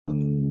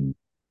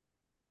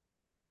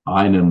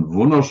Einen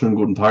wunderschönen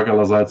guten Tag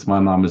allerseits.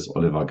 Mein Name ist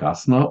Oliver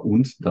Gassner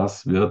und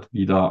das wird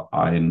wieder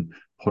ein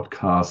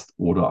Podcast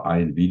oder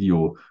ein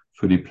Video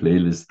für die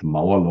Playlist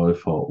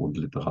Mauerläufer und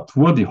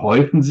Literatur. Die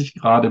häufen sich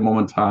gerade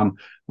momentan,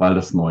 weil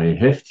das neue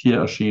Heft hier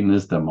erschienen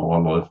ist. Der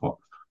Mauerläufer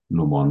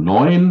Nummer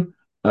 9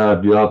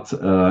 wird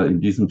in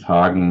diesen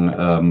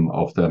Tagen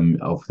auf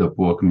der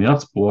Burg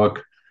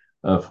Meersburg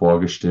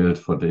vorgestellt,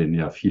 von denen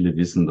ja viele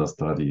wissen, dass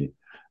da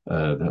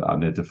der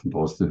Annette von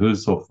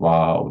Droste-Hülshoff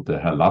war und der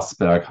Herr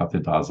Lassberg hatte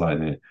da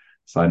seine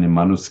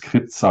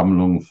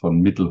Manuskriptsammlung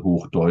von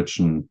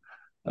mittelhochdeutschen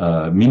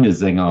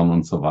Minnesängern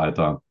und so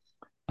weiter.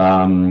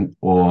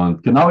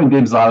 Und genau in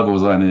dem Saal,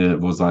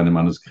 wo seine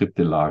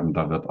Manuskripte lagen,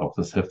 da wird auch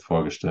das Heft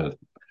vorgestellt.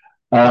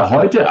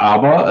 Heute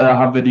aber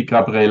haben wir die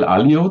Gabrielle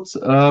Alioth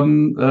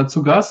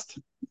zu Gast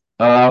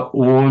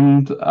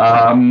und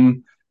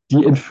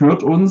die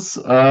entführt uns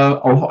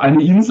auf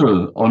eine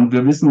Insel und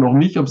wir wissen noch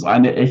nicht, ob es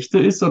eine echte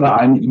ist oder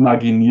eine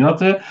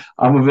imaginierte,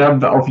 aber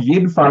werden wir auf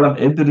jeden Fall am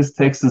Ende des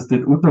Textes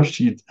den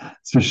Unterschied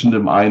zwischen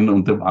dem einen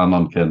und dem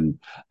anderen kennen.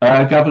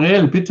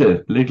 Gabrielle,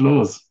 bitte, leg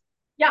los.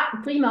 Ja,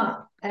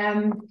 prima.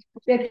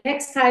 Der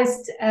Text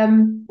heißt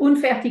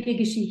Unfertige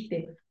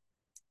Geschichte.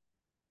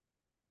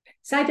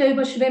 Seit der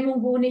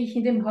Überschwemmung wohne ich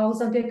in dem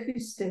Haus an der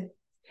Küste.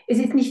 Es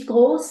ist nicht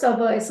groß,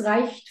 aber es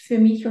reicht für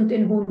mich und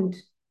den Hund.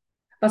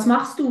 Was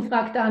machst du?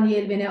 Fragt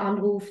Daniel, wenn er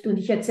anruft, und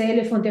ich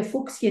erzähle von der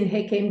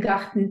Fuchsienhecke im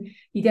Garten,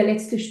 die der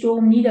letzte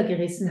Sturm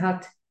niedergerissen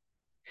hat.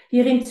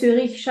 Hier in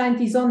Zürich scheint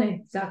die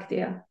Sonne, sagt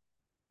er.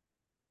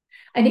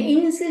 Eine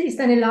Insel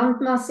ist eine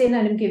Landmasse in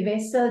einem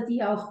Gewässer,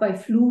 die auch bei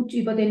Flut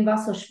über den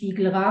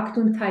Wasserspiegel ragt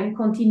und kein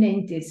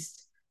Kontinent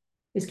ist.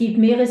 Es gibt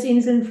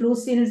Meeresinseln,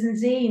 Flussinseln,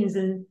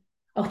 Seeinseln.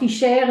 Auch die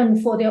Schären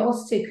vor der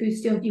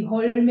Ostseeküste und die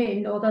Holme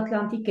im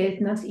Nordatlantik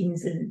gelten als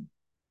Inseln.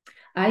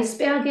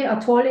 Eisberge,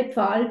 Atolle,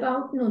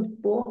 Pfahlbauten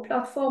und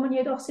Bohrplattformen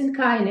jedoch sind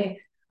keine.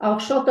 Auch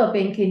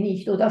Schotterbänke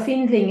nicht oder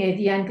Findlinge,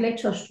 die ein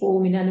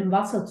Gletscherstrom in einem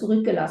Wasser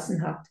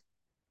zurückgelassen hat.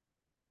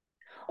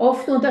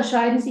 Oft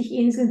unterscheiden sich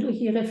Inseln durch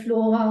ihre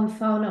Flora und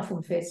Fauna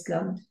vom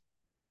Festland.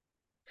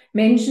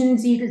 Menschen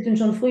siedelten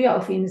schon früher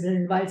auf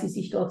Inseln, weil sie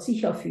sich dort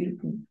sicher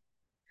fühlten.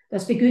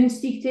 Das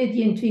begünstigte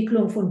die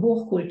Entwicklung von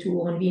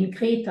Hochkulturen wie in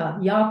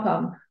Kreta,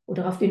 Japan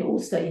oder auf den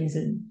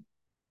Osterinseln.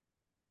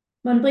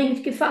 Man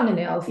bringt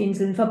Gefangene auf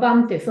Inseln,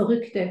 Verbannte,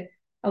 Verrückte,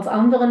 auf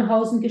anderen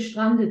hausen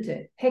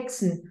Gestrandete,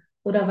 Hexen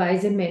oder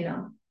weise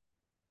Männer.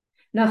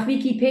 Nach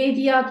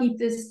Wikipedia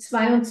gibt es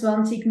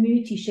 22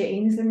 mythische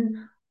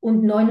Inseln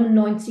und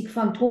 99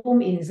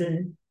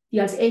 Phantominseln, die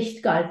als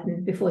echt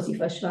galten, bevor sie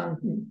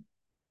verschwanden.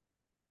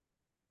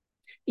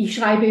 Ich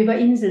schreibe über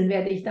Inseln,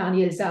 werde ich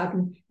Daniel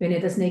sagen, wenn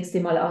er das nächste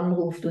Mal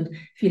anruft, und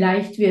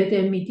vielleicht wird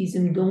er mit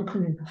diesem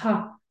dunklen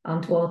Ha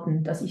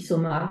antworten, das ich so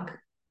mag.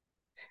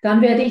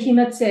 Dann werde ich ihm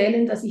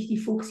erzählen, dass ich die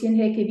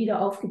Fuchsienhecke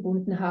wieder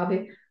aufgebunden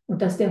habe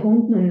und dass der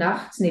Hund nun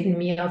nachts neben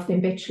mir auf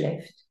dem Bett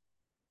schläft.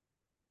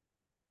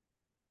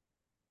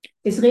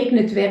 Es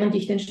regnet, während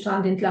ich den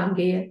Strand entlang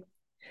gehe.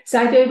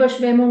 Seit der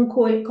Überschwemmung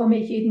komme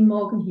ich jeden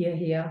Morgen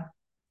hierher,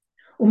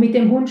 um mit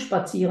dem Hund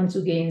spazieren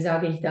zu gehen,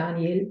 sage ich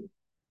Daniel.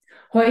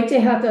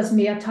 Heute hat das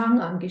Meer Tang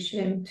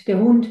angeschwemmt. Der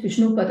Hund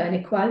beschnuppert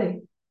eine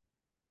Qualle.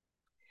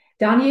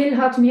 Daniel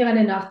hat mir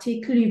einen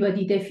Artikel über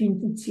die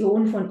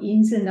Definition von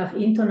Inseln nach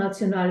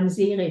internationalem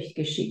Seerecht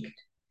geschickt.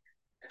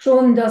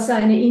 Schon, dass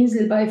eine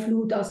Insel bei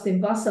Flut aus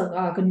dem Wasser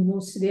ragen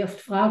muss, wirft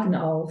Fragen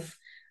auf.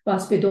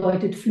 Was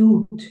bedeutet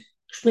Flut?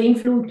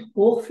 Springflut,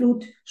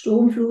 Hochflut,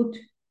 Sturmflut?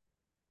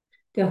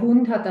 Der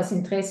Hund hat das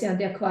Interesse an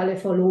der Qualle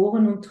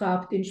verloren und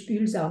trabt den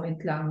Spülsaum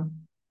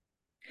entlang.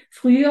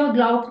 Früher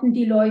glaubten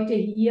die Leute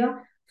hier,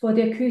 vor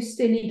der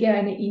Küste liege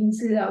eine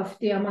Insel, auf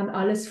der man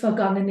alles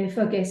Vergangene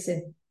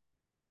vergesse.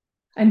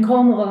 Ein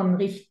Kormoran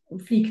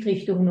fliegt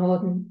Richtung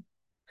Norden.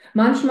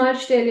 Manchmal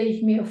stelle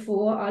ich mir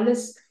vor,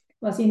 alles,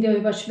 was in der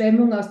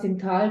Überschwemmung aus dem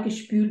Tal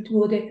gespült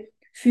wurde,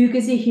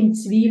 füge sich im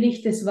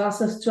Zwielicht des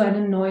Wassers zu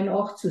einem neuen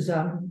Ort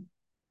zusammen.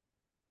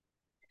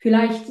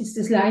 Vielleicht ist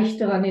es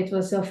leichter, an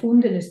etwas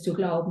Erfundenes zu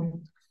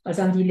glauben, als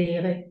an die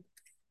Lehre.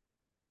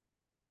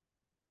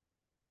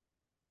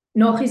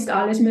 Noch ist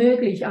alles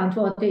möglich,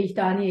 antworte ich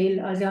Daniel,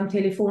 als er am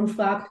Telefon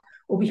fragt,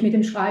 ob ich mit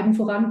dem Schreiben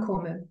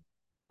vorankomme.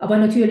 Aber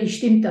natürlich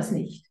stimmt das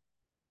nicht.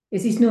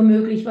 Es ist nur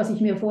möglich, was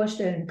ich mir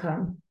vorstellen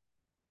kann.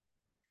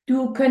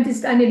 Du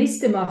könntest eine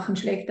Liste machen,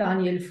 schlägt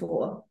Daniel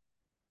vor.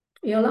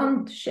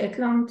 Irland,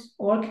 Shetland,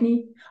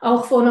 Orkney,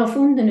 auch von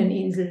erfundenen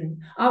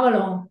Inseln,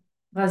 Avalon,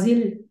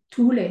 Brasil,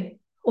 Thule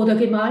oder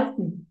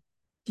gemalten.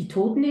 Die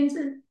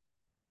Toteninsel?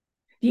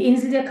 Die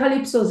Insel der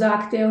Kalypso,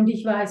 sagt er, und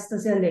ich weiß,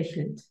 dass er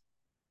lächelt.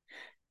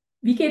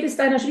 Wie geht es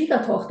deiner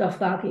Schwiegertochter,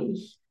 frage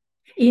ich.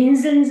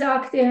 Inseln,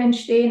 sagt er,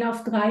 entstehen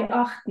auf 3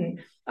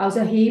 Achten, aus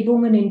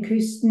Erhebungen in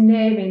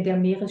Küstennähe, wenn der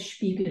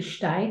Meeresspiegel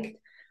steigt,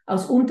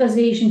 aus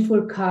unterseeischen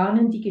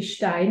Vulkanen, die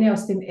Gesteine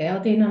aus dem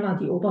Erdinnern an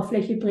die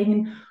Oberfläche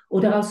bringen,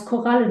 oder aus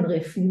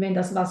Korallenriffen, wenn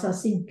das Wasser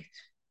sinkt.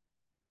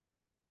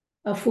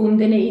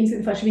 Erfundene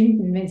Inseln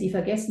verschwinden, wenn sie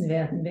vergessen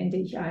werden, wende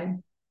ich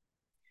ein.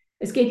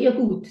 Es geht ihr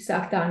gut,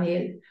 sagt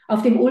Daniel.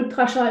 Auf dem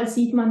Ultraschall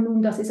sieht man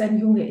nun, dass es ein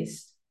Junge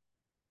ist.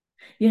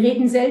 Wir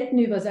reden selten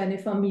über seine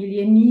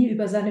Familie, nie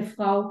über seine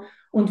Frau.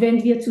 Und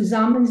wenn wir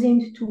zusammen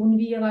sind, tun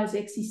wir, als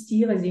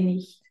existiere sie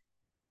nicht.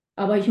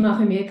 Aber ich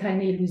mache mir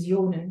keine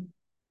Illusionen.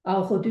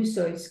 Auch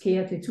Odysseus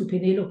kehrte zu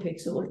Penelope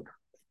zurück.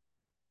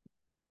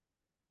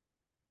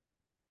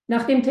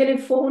 Nach dem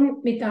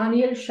Telefon mit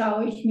Daniel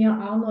schaue ich mir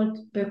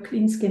Arnold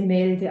Böcklins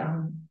Gemälde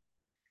an.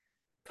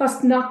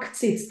 Fast nackt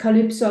sitzt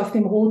Kalypso auf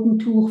dem roten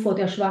Tuch vor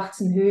der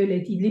schwarzen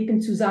Höhle, die Lippen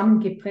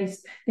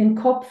zusammengepresst, den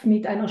Kopf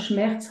mit einer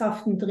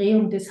schmerzhaften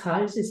Drehung des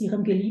Halses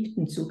ihrem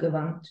Geliebten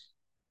zugewandt.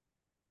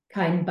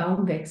 Kein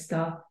Baum wächst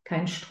da,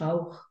 kein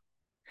Strauch,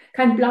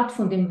 kein Blatt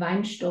von dem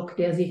Weinstock,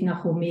 der sich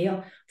nach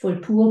Homer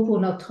voll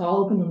purpurner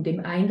Trauben um dem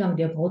Eingang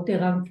der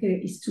Grotte ranke,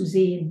 ist zu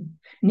sehen.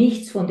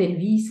 Nichts von den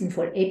Wiesen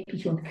voll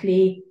Eppich und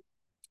Klee,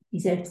 die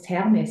selbst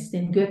Hermes,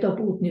 den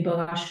Götterboten,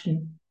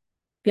 überraschten.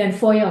 Wie ein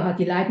Feuer hat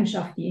die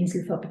Leidenschaft die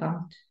Insel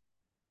verbrannt.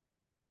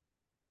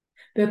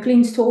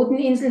 Böcklins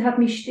Toteninsel hat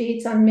mich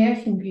stets an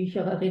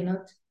Märchenbücher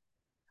erinnert.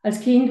 Als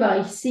Kind war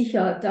ich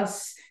sicher,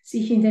 dass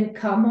sich in den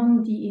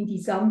Kammern, die in die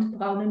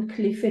sandbraunen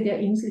Kliffe der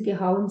Insel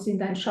gehauen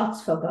sind, ein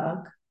Schatz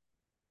verbarg.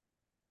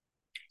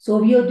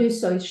 So wie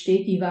Odysseus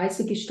steht die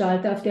weiße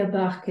Gestalt auf der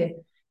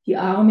Barke, die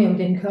Arme um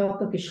den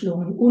Körper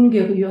geschlungen,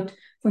 ungerührt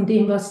von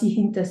dem, was sie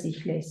hinter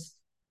sich lässt.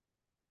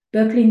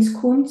 Böcklins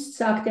Kunst,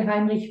 sagte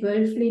Heinrich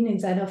Wölfflin in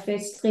seiner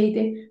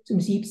Festrede zum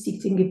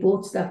 70.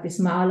 Geburtstag des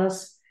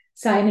Malers,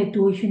 sei eine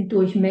durch und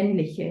durch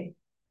männliche.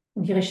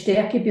 Und ihre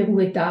Stärke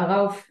beruhe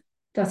darauf,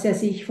 dass er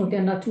sich von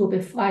der Natur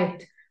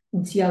befreit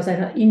und sie aus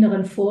einer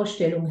inneren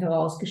Vorstellung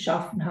heraus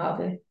geschaffen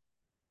habe.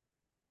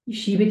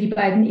 Ich schiebe die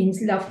beiden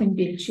Inseln auf den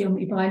Bildschirm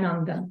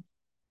übereinander.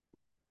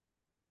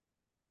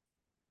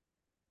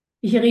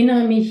 Ich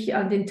erinnere mich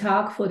an den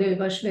Tag vor der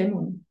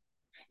Überschwemmung.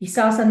 Ich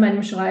saß an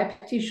meinem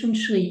Schreibtisch und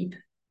schrieb.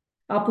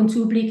 Ab und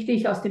zu blickte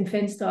ich aus dem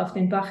Fenster auf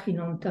den Bach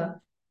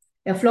hinunter.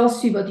 Er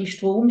floss über die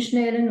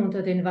Stromschnellen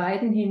unter den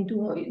Weiden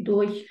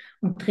hindurch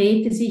und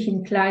drehte sich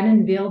in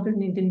kleinen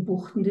Wirbeln in den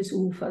Buchten des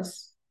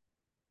Ufers.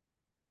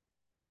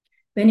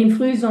 Wenn im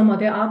Frühsommer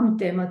der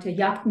Abend dämmerte,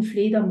 jagten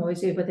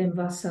Fledermäuse über dem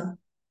Wasser.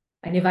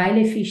 Eine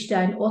Weile fischte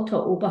ein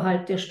Otter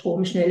oberhalb der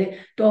Stromschnelle,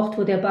 dort,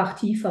 wo der Bach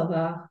tiefer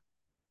war.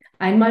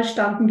 Einmal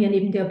standen wir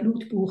neben der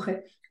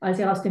Blutbuche, als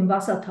er aus dem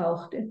Wasser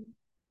tauchte.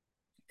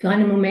 Für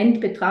einen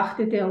Moment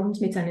betrachtete er uns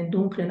mit seinen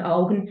dunklen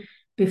Augen,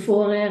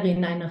 bevor er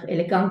in einer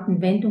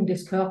eleganten Wendung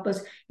des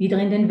Körpers wieder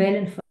in den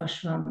Wellen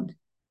verschwand.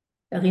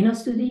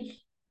 Erinnerst du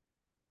dich?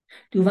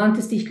 Du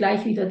wandtest dich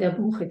gleich wieder der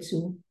Buche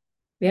zu.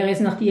 Wäre es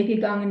nach dir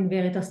gegangen,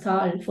 wäre das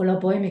Tal voller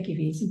Bäume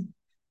gewesen.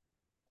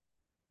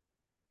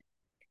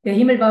 Der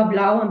Himmel war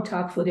blau am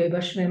Tag vor der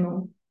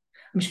Überschwemmung.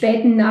 Am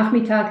späten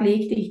Nachmittag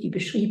legte ich die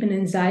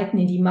beschriebenen Seiten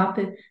in die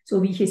Mappe,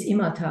 so wie ich es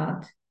immer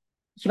tat.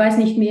 Ich weiß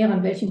nicht mehr,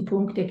 an welchem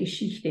Punkt der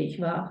Geschichte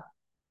ich war.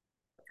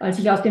 Als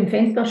ich aus dem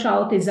Fenster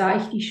schaute, sah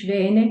ich die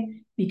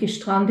Schwäne wie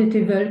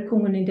gestrandete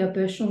Wölkungen in der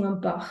Böschung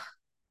am Bach.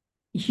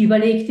 Ich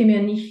überlegte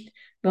mir nicht,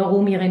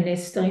 warum sie ihre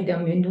Nester in der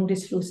Mündung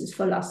des Flusses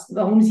verlassen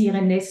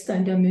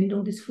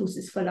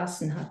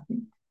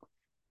hatten.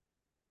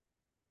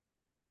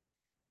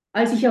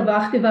 Als ich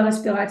erwachte, war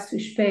es bereits zu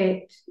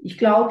spät. Ich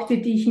glaubte,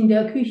 dich in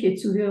der Küche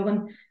zu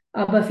hören,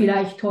 aber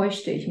vielleicht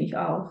täuschte ich mich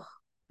auch.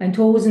 Ein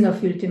Tosen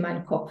erfüllte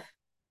meinen Kopf.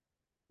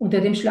 Unter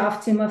dem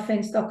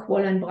Schlafzimmerfenster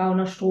quoll ein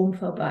brauner Strom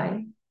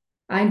vorbei.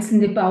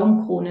 Einzelne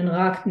Baumkronen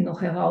ragten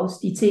noch heraus,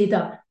 die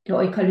Zeder, der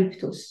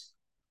Eukalyptus.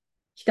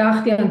 Ich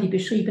dachte an die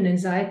beschriebenen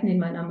Seiten in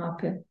meiner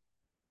Mappe.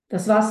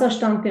 Das Wasser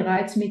stand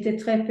bereits Mitte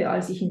Treppe,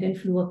 als ich in den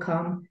Flur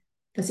kam.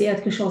 Das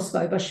Erdgeschoss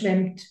war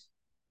überschwemmt.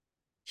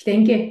 Ich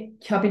denke,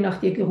 ich habe nach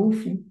dir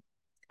gerufen.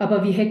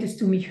 Aber wie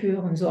hättest du mich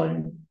hören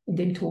sollen in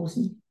dem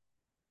Tosen?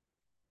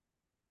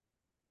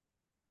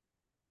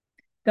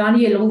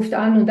 Daniel ruft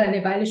an und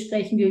eine Weile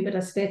sprechen wir über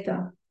das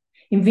Wetter.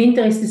 Im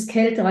Winter ist es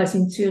kälter als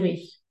in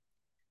Zürich.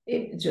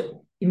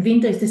 Im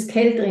Winter ist es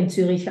kälter in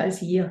Zürich als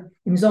hier,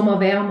 im Sommer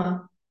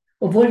wärmer.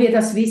 Obwohl wir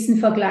das wissen,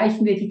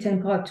 vergleichen wir die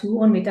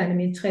Temperaturen mit einem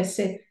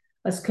Interesse,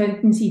 als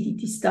könnten sie die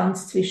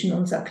Distanz zwischen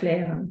uns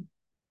erklären.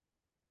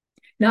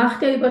 Nach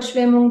der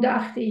Überschwemmung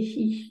dachte ich,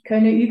 ich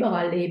könne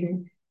überall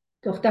leben.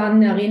 Doch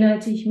dann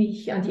erinnerte ich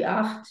mich an die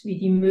Acht, wie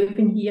die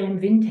Möwen hier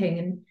im Wind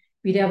hängen,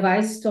 wie der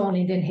Weißdorn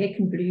in den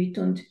Hecken blüht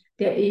und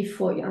der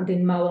Efeu an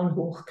den Mauern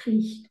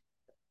hochkriecht.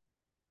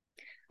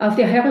 Auf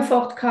der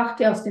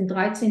Hereford-Karte aus dem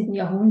 13.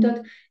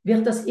 Jahrhundert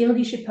wird das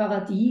irdische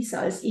Paradies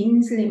als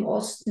Insel im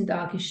Osten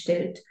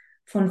dargestellt,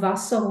 von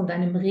Wasser und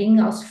einem Ring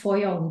aus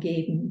Feuer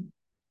umgeben.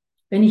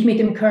 Wenn ich mit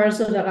dem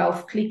Cursor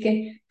darauf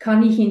klicke,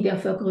 kann ich in der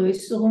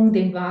Vergrößerung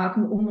den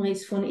vagen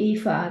Umriss von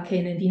Eva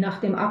erkennen, die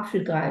nach dem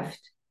Apfel greift.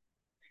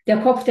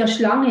 Der Kopf der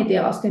Schlange,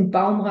 der aus dem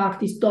Baum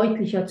ragt, ist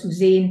deutlicher zu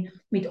sehen,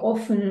 mit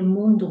offenem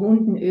Mund,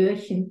 runden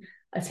Öhrchen,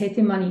 als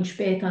hätte man ihn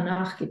später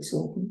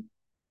nachgezogen.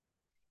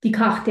 Die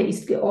Karte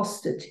ist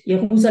geostet,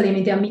 Jerusalem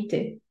in der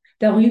Mitte,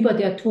 darüber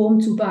der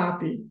Turm zu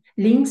Babel,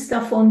 links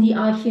davon die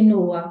Arche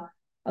Noah,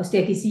 aus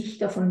der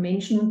Gesichter von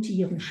Menschen und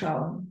Tieren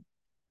schauen.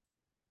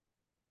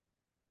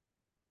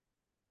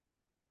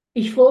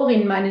 Ich fror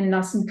in meinen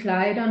nassen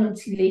Kleidern und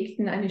sie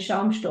legten eine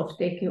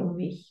Schaumstoffdecke um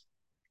mich.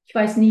 Ich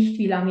weiß nicht,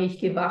 wie lange ich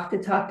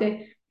gewartet hatte,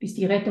 bis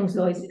die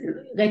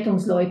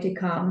Rettungsleute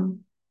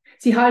kamen.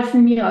 Sie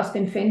halfen mir, aus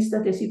dem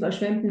Fenster des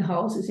überschwemmten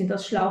Hauses in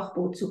das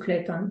Schlauchboot zu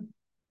klettern.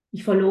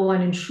 Ich verlor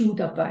einen Schuh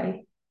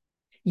dabei.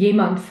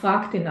 Jemand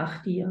fragte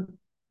nach dir.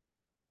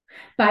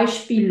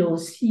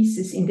 Beispiellos hieß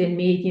es in den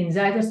Medien,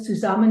 sei das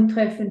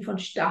Zusammentreffen von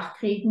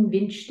Starkregen,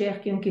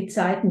 Windstärke und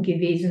Gezeiten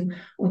gewesen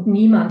und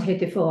niemand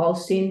hätte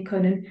voraussehen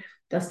können,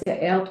 dass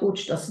der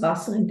Erdrutsch das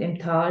Wasser in dem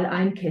Tal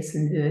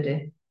einkesseln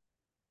würde.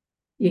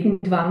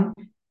 Irgendwann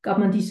gab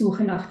man die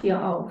Suche nach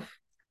dir auf.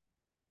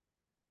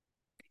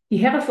 Die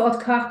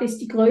Herefordkarte ist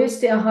die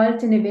größte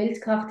erhaltene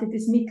Weltkarte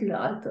des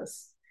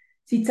Mittelalters.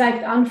 Sie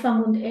zeigt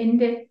Anfang und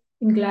Ende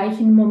im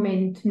gleichen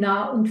Moment,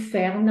 nah und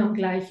fern am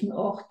gleichen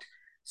Ort,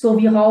 so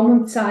wie Raum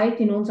und Zeit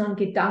in unseren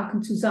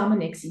Gedanken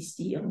zusammen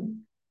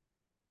existieren.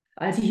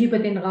 Als ich über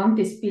den Rand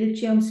des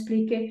Bildschirms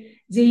blicke,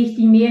 sehe ich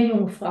die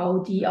Meerjungfrau,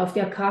 die auf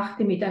der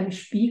Karte mit einem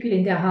Spiegel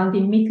in der Hand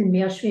im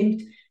Mittelmeer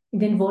schwimmt, in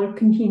den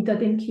Wolken hinter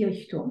dem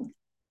Kirchturm.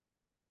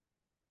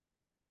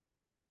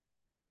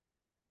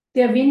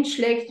 Der Wind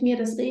schlägt mir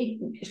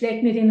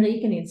den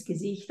Regen ins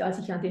Gesicht, als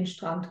ich an den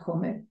Strand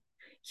komme.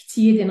 Ich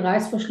ziehe den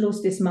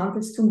Reißverschluss des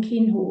Mantels zum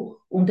Kinn hoch.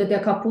 Unter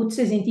der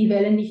Kapuze sind die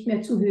Wellen nicht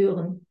mehr zu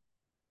hören.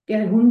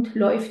 Der Hund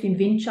läuft im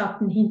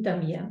Windschatten hinter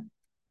mir.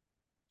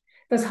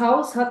 Das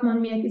Haus, hat man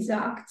mir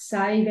gesagt,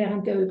 sei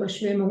während der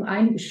Überschwemmung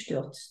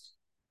eingestürzt.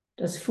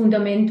 Das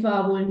Fundament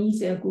war wohl nie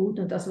sehr gut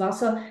und das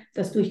Wasser,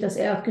 das durch das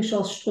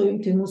Erdgeschoss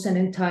strömte, muss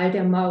einen Teil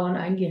der Mauern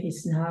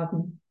eingerissen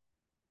haben.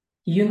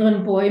 Die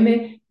jüngeren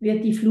Bäume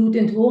wird die Flut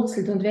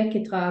entwurzelt und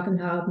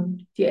weggetragen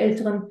haben. Die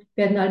älteren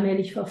werden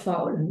allmählich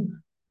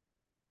verfaulen.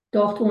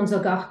 Dort, wo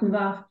unser Garten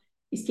war,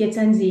 ist jetzt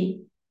ein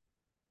See.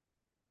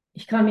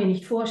 Ich kann mir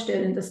nicht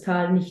vorstellen, das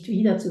Tal nicht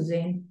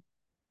wiederzusehen.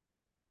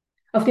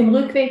 Auf dem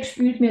Rückweg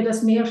spült mir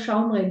das Meer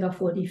Schaumränder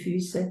vor die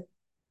Füße.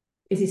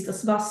 Es ist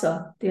das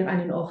Wasser, der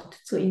einen Ort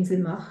zur Insel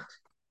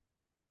macht.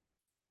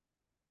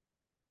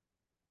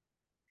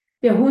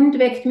 Der Hund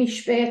weckt mich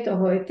später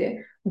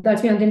heute und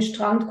als wir an den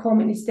Strand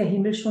kommen, ist der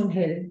Himmel schon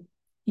hell.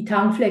 Die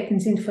Tarnflecken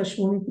sind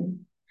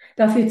verschwunden.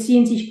 Dafür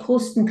ziehen sich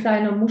Krusten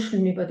kleiner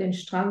Muscheln über den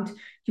Strand,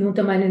 die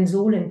unter meinen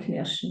Sohlen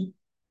knirschen.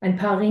 Ein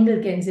paar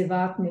Ringelgänse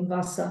warten im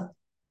Wasser.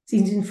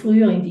 Sie sind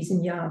früher in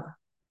diesem Jahr.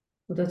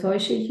 Oder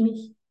täusche ich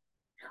mich?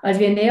 Als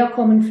wir näher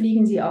kommen,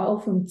 fliegen sie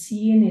auf und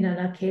ziehen in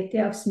einer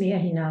Kette aufs Meer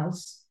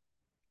hinaus.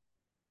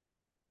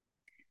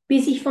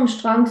 Bis ich vom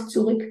Strand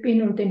zurück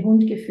bin und den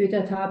Hund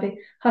gefüttert habe,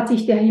 hat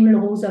sich der Himmel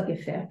rosa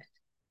gefärbt.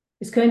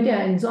 Es könnte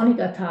ein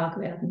sonniger Tag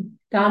werden.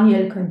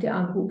 Daniel könnte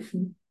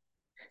anrufen.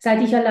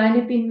 Seit ich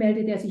alleine bin,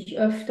 meldet er sich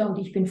öfter und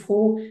ich bin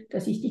froh,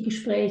 dass ich die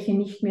Gespräche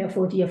nicht mehr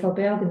vor dir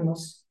verbergen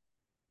muss.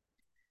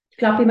 Ich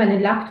klappe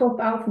meinen Laptop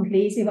auf und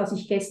lese, was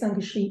ich gestern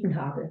geschrieben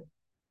habe.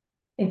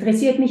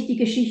 Interessiert mich die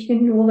Geschichte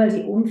nur, weil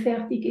sie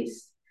unfertig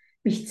ist?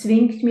 Mich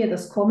zwingt mir,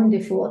 das Kommende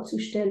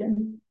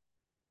vorzustellen?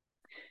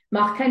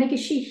 Mach keine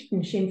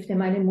Geschichten, schimpfte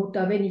meine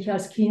Mutter, wenn ich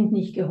als Kind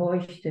nicht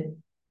gehorchte.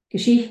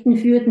 Geschichten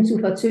führten zu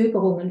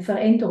Verzögerungen,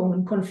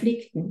 Veränderungen,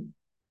 Konflikten.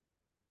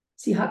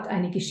 Sie hat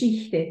eine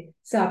Geschichte,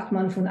 sagt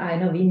man von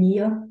einer wie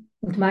mir,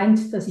 und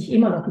meint, dass ich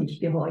immer noch nicht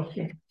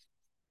gehorche.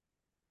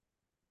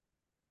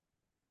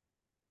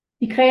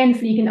 Die Krähen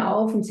fliegen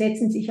auf und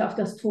setzen sich auf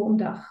das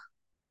Turmdach.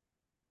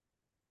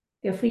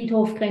 Der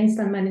Friedhof grenzt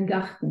an meinen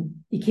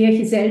Garten. Die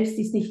Kirche selbst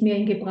ist nicht mehr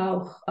in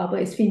Gebrauch, aber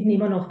es finden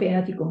immer noch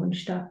Beerdigungen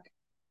statt.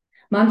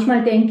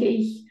 Manchmal denke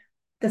ich,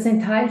 dass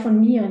ein Teil von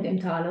mir in dem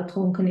Tal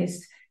ertrunken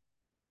ist.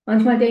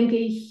 Manchmal denke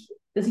ich,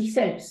 dass ich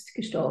selbst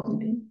gestorben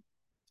bin.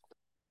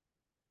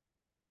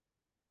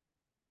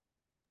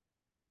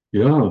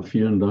 Ja,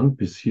 vielen Dank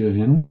bis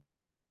hierhin.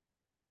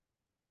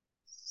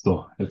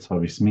 So, jetzt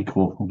habe ich das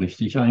Mikro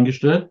richtig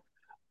eingestellt.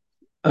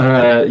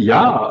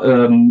 Ja,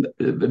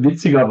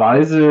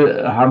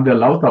 witzigerweise haben wir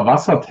lauter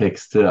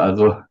Wassertexte.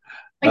 Also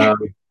äh,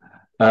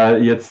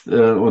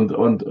 und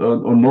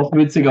noch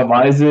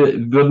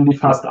witzigerweise würden die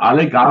fast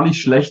alle gar nicht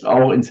schlecht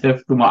auch ins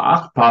Heft Nummer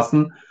 8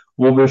 passen,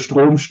 wo wir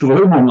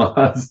Strömung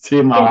als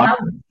Thema Genau,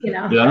 haben.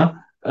 genau.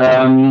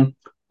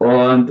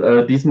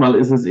 Ja, diesmal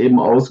ist es eben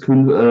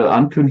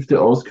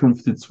Ankünfte,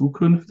 Auskünfte,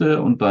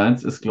 Zukünfte und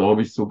deins ist,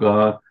 glaube ich,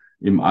 sogar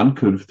im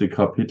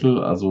Ankünfte-Kapitel,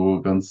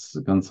 also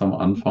ganz am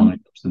Anfang.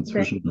 Ich habe es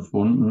inzwischen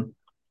gefunden.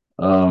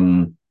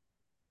 Ähm,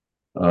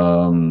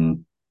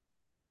 ähm,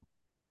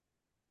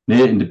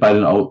 bei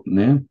den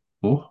nee,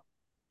 hoch.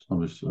 Das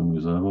habe ich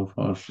irgendwie selber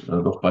falsch.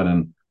 Doch bei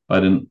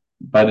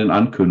den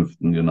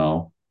Ankünften,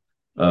 genau.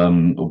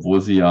 Obwohl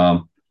sie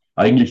ja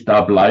eigentlich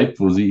da bleibt,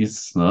 wo sie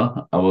ist,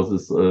 ne? Aber es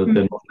ist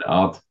dennoch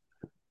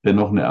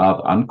eine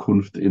Art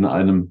Ankunft in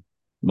einem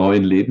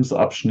neuen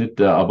Lebensabschnitt,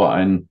 der aber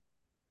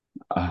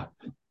ah,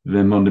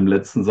 wenn man dem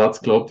letzten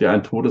Satz glaubt, ja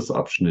ein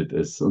Todesabschnitt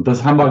ist. Und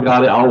das haben wir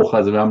gerade auch.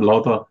 Also wir haben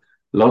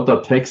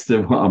lauter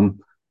Texte, wo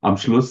am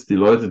Schluss die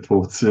Leute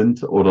tot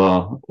sind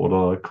oder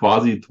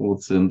quasi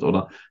tot sind.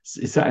 Oder es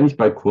ist ja eigentlich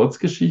bei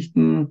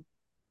Kurzgeschichten,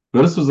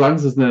 würdest du sagen,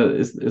 es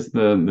ist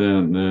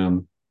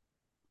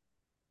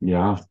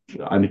ja,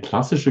 eine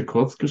klassische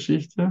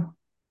Kurzgeschichte?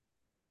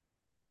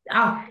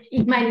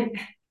 Ich meine,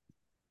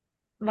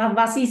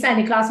 was ist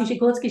eine klassische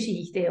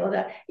Kurzgeschichte?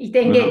 Oder ich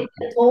denke, Ja,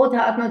 der Tod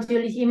hat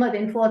natürlich immer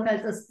den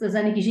Vorteil, dass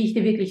eine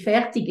Geschichte wirklich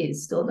fertig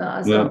ist, oder?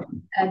 Also, ja.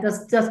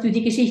 dass du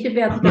die Geschichte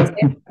fertig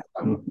erzählst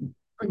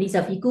von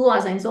dieser Figur.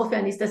 Also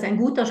insofern ist das ein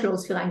guter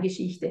Schluss für eine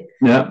Geschichte.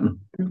 Ja,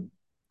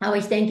 Aber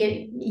ich denke,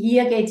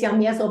 hier geht es ja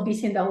mehr so ein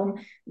bisschen darum,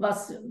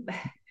 was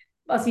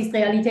ist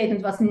Realität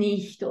und was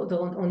nicht,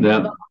 oder? Und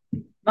ja,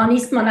 wann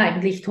ist man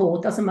eigentlich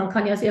tot? Also man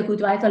kann ja sehr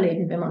gut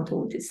weiterleben, wenn man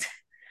tot ist.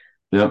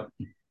 ja.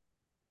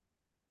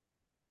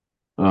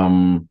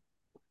 Ähm,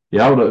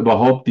 ja, oder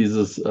überhaupt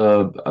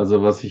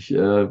also was ich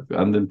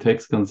an dem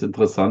Text ganz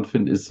interessant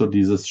finde, ist so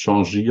dieses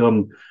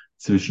Changieren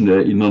zwischen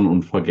Erinnern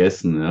und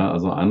Vergessen. Ja,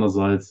 also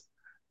einerseits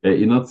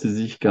erinnert sie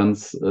sich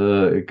ganz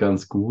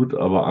gut,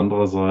 aber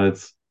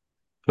andererseits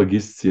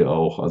vergisst sie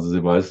auch. Also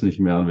sie weiß nicht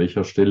mehr, an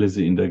welcher Stelle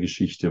sie in der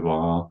Geschichte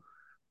war,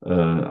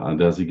 an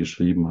der sie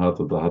geschrieben hat.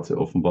 Und da hat sie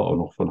offenbar auch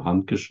noch von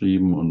Hand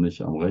geschrieben und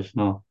nicht am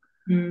Rechner.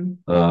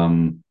 Hm.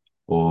 Ähm,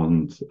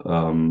 und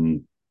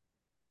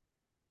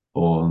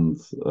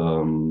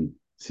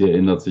sie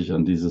erinnert sich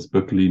an dieses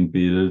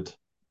Böcklin-Bild,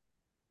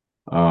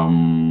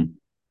 ähm,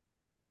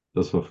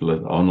 das wir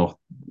vielleicht auch noch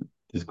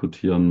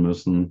diskutieren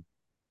müssen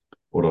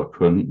oder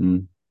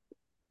könnten.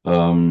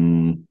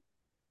 Ähm,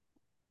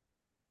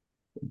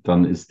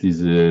 dann ist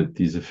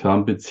diese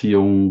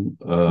Fernbeziehung,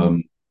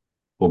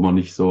 wo man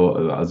nicht so,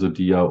 also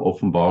die ja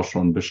offenbar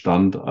schon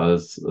bestand,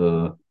 als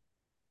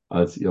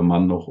ihr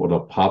Mann noch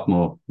oder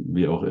Partner,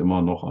 wie auch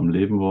immer, noch am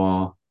Leben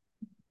war.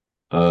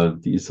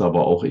 Die ist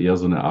aber auch eher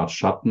so eine Art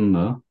Schatten,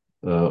 ne?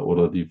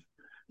 Oder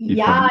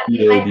Ja,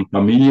 Die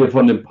Familie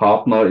von dem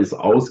Partner ist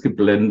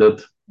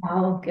ausgeblendet.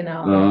 genau,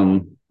 genau.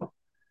 Ähm,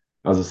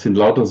 also es sind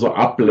lauter so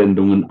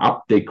Abblendungen,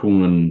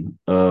 Abdeckungen,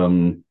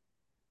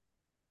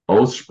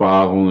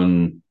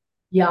 Aussparungen.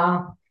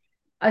 Ja,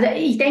 also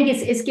ich denke,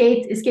 es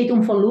geht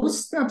um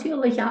Verlust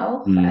natürlich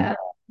auch, Hm,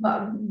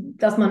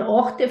 dass man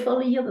Orte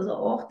verliert. Also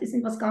Orte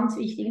sind was ganz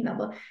Wichtiges,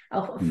 aber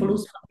auch hm,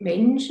 Verlust von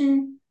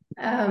Menschen.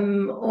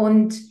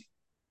 Und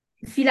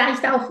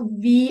vielleicht auch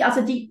wie,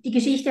 also die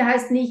Geschichte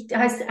heißt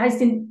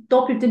im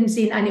doppelten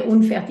Sinn eine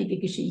unfertige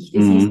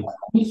Geschichte. Sie ist hm,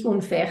 nicht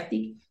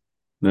unfertig.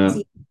 ja,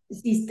 Sie,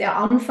 sie ist der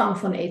Anfang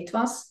von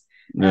etwas,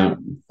 ja,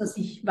 das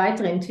ich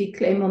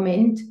weiterentwickle im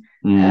Moment.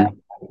 Äh,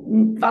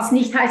 hm, was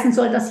nicht heißen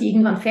soll, dass sie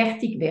irgendwann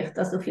fertig wird.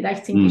 Also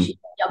vielleicht sind hm,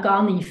 Geschichten ja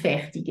gar nie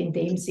fertig in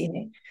dem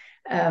Sinne.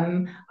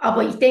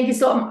 Aber ich denke,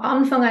 so am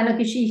Anfang einer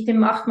Geschichte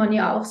macht man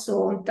ja auch so,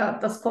 und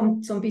das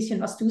kommt so ein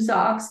bisschen, was du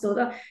sagst,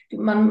 oder?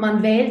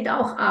 Man wählt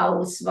auch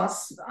aus,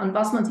 an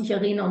was man sich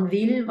erinnern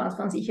will, was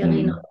man sich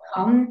erinnern hm,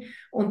 kann.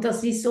 Und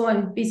das ist so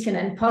ein bisschen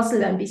ein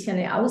Puzzle, ein bisschen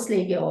eine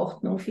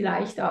Auslegeordnung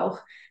vielleicht auch,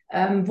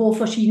 wo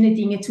verschiedene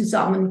Dinge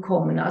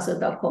zusammenkommen. Also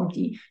da kommt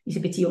diese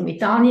Beziehung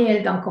mit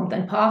Daniel, dann kommt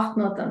ein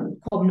Partner, dann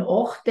kommen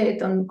Orte,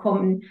 dann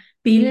kommen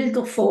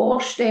Bilder,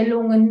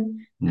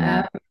 Vorstellungen,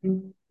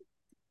 hm,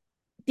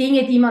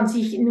 Dinge, die man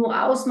sich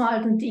nur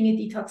ausmalt und Dinge,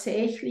 die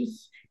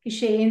tatsächlich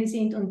geschehen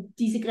sind und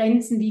diese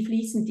Grenzen, wie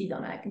fließend die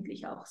dann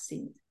eigentlich auch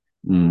sind.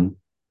 hm.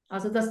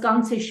 Also das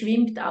Ganze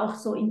schwimmt auch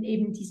so in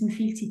eben diesem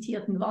viel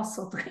zitierten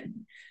Wasser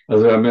drin.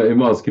 Also wir haben ja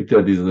immer, es gibt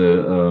ja ich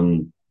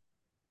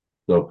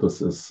glaube,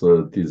 das ist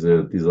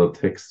dieser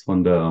Text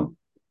von der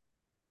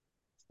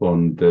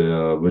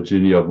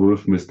Virginia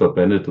Woolf, Mr.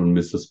 Bennett und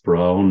Mrs.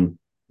 Brown,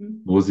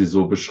 wo sie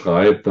so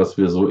beschreibt, dass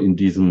wir so in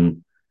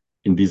diesem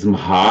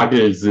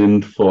Hagel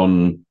sind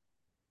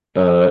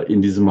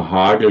in diesem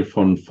Hagel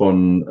von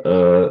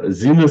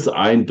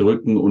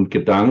Sinneseindrücken und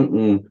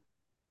Gedanken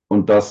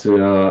und dass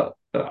wir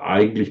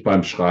eigentlich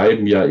beim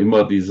Schreiben ja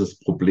immer dieses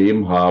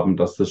Problem haben,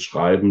 dass das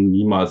Schreiben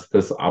niemals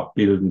das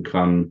abbilden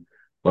kann,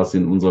 was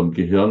in unserem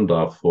Gehirn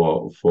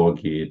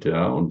vorgeht.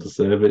 Ja, und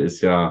dasselbe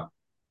ist ja,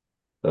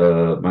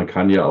 man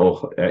kann ja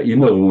auch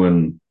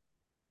Erinnerungen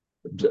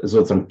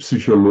sozusagen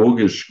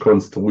psychologisch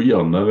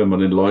konstruieren. Ne? Wenn man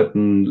den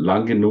Leuten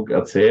lang genug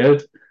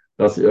erzählt,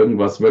 dass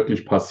irgendwas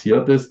wirklich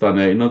passiert ist, dann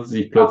erinnern sie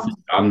sich plötzlich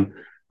an.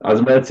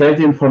 Also man erzählt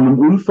ihnen von einem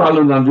Unfall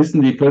und dann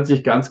wissen die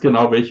plötzlich ganz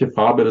genau, welche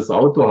Farbe das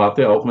Auto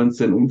hatte, auch wenn es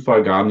den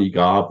Unfall gar nie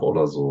gab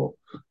oder so.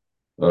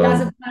 Ja,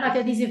 also Ähm, man hat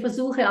ja diese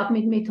Versuche auch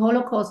mit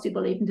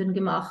Holocaust-Überlebenden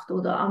gemacht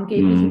oder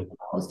angeblichen mh,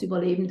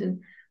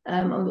 Holocaust-Überlebenden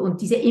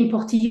und diese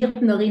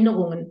importierten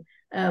Erinnerungen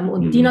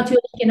und die mh, natürlich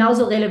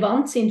genauso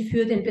relevant sind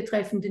für den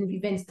Betreffenden,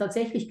 wie wenn es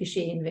tatsächlich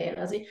geschehen wäre.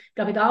 Also ich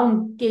glaube,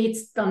 darum geht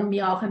es dann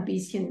mir auch ein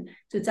bisschen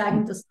zu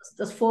zeigen, dass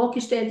das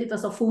Vorgestellte,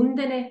 das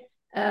Erfundene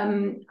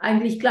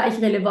eigentlich gleich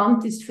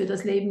relevant ist für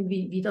das Leben,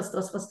 wie das,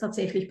 was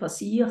tatsächlich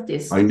passiert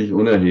ist. eigentlich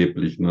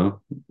unerheblich, ne?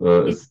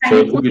 Ist Es eigentlich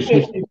zählt die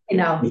Geschichte. untäglich,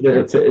 genau. Ja,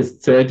 Es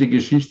zählt die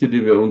Geschichte,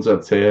 die wir uns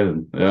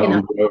erzählen. Ja, genau.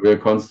 und wir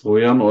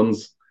konstruieren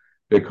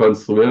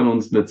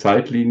uns eine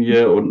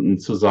Zeitlinie und einen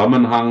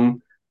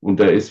Zusammenhang und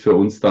der ist für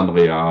uns dann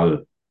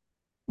real.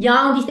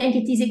 Ja, und ich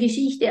denke, diese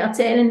Geschichte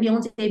erzählen wir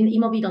uns eben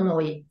immer wieder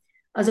neu.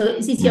 Also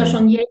es ist ja Hm,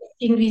 schon jetzt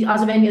irgendwie,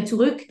 also wenn wir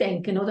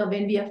zurückdenken oder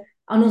wenn wir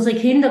an unsere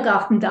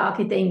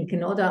Kindergartentage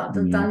denken, oder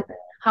hm, dann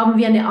haben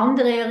wir eine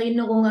andere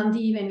Erinnerung an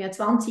die, wenn wir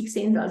 20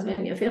 sind, als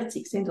wenn wir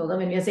 40 sind oder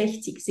wenn wir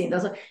 60 sind.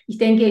 Also ich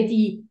denke,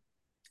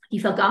 die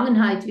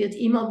Vergangenheit wird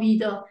immer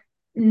wieder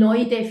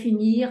neu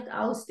definiert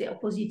aus der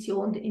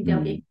Position, in der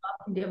Gegenwart,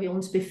 in der wir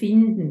uns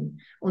befinden.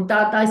 Und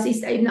das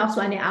ist eben auch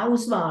so eine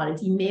Auswahl,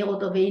 die mehr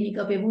oder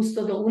weniger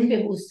bewusst oder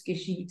unbewusst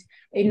geschieht.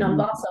 Eben an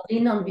was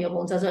erinnern wir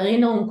uns? Also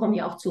Erinnerungen kommen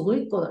ja auch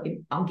zurück oder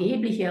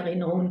angebliche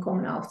Erinnerungen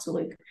kommen auch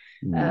zurück.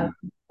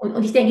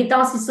 Und ich denke,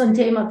 das ist so ein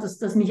Thema,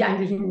 das mich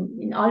eigentlich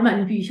in all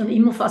meinen Büchern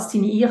immer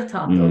fasziniert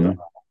hat. Oder?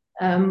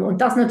 Und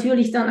dass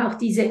natürlich dann auch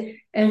diese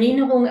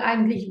Erinnerungen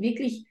eigentlich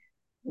wirklich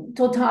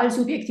total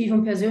subjektiv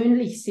und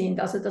persönlich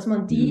sind, also dass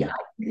man die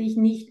eigentlich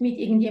nicht mit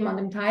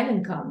irgendjemandem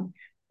teilen kann.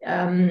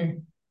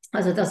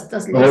 Also das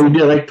lässt... Also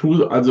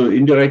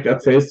indirekt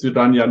erzählst du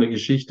dann ja eine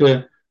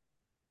Geschichte.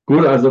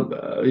 Gut, also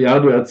ja,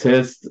 du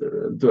erzählst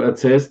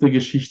eine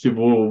Geschichte,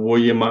 wo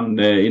jemand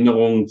eine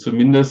Erinnerung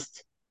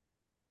zumindest...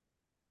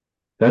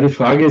 Ja, die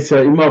Frage ist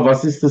ja immer,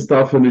 was ist das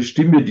da für eine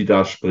Stimme, die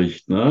da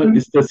spricht? Ne?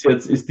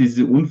 Ist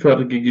diese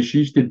unfertige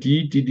Geschichte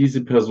die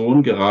diese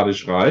Person gerade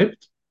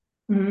schreibt?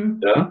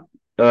 Ja.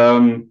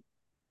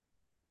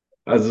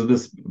 Also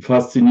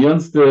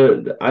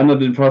einer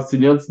der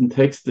faszinierendsten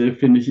Texte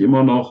finde ich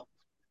immer noch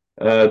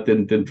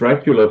den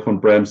Dracula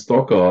von Bram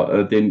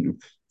Stoker, den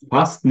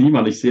fast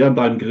niemand, ich sehe an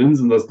deinem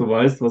Grinsen, dass du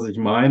weißt, was ich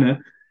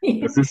meine.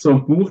 Das ist so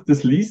ein Buch,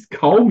 das liest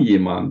kaum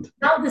jemand.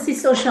 Ja, das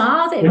ist so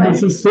schade. Und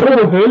es ist so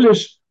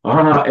höllisch.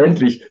 Ah,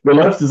 endlich. Mir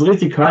läuft es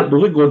richtig kalt den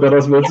Rücken runter,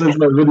 dass wir uns jetzt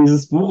mal über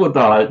dieses Buch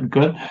unterhalten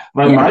können.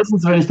 Weil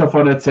meistens, wenn ich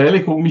davon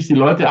erzähle, gucken mich die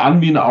Leute an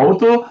wie ein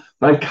Auto,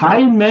 weil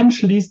kein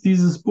Mensch liest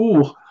dieses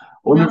Buch.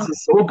 Und es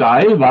ist so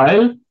geil,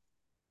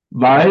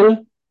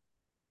 weil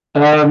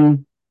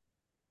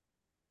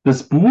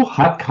das Buch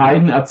hat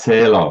keinen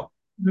Erzähler.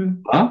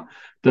 Ja?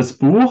 Das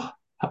Buch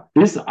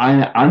ist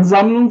eine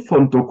Ansammlung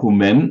von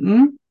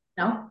Dokumenten.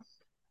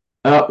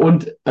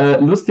 Und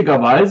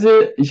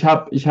lustigerweise, ich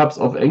habe es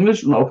auf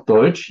Englisch und auf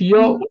Deutsch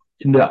hier.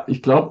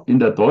 Ich glaube, in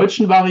der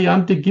deutschen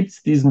Variante gibt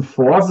es diesen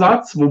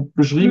Vorsatz, wo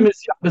beschrieben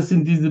ist, ja, das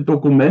sind diese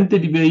Dokumente,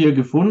 die wir hier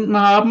gefunden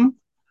haben.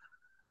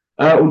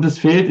 Und es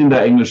fehlt in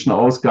der englischen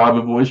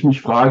Ausgabe, wo ich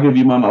mich frage,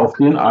 wie man auf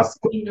den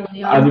Ast kommen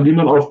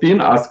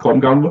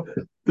kann.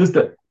 Das ist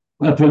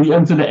natürlich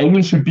irgendeine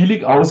englische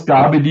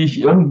Billigausgabe, die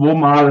ist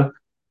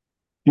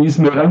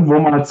mir irgendwo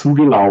mal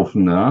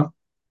zugelaufen. Ja?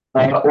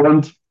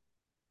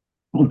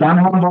 Und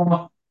dann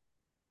haben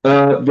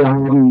wir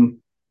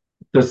haben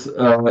das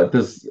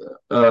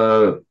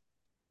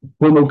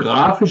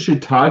pornografische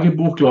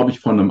Tagebuch, glaube ich,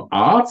 von einem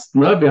Arzt.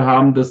 Ne? Wir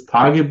haben das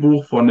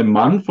Tagebuch von einem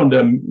Mann,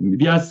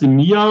 wie heißt sie,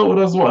 Mia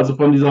oder so, also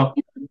von dieser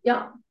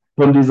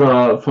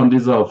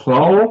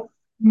Frau.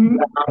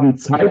 Wir haben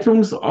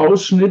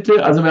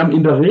Zeitungsausschnitte, also haben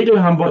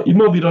wir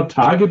immer wieder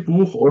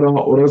Tagebuch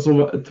oder so,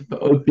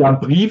 wir haben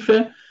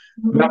Briefe.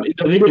 Wir haben in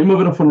der Regel immer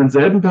wieder von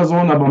denselben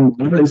Personen, aber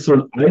manchmal ist so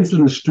ein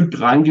einzelnes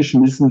Stück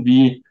reingeschmissen,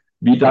 wie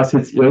das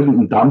jetzt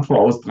irgendein Dampfer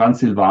aus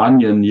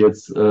Transsilvanien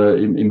jetzt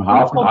im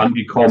Hafen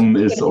angekommen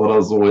ist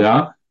oder so,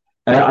 ja.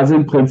 Also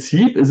im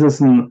Prinzip ist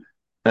es eine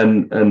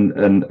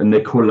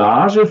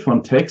Collage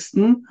von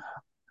Texten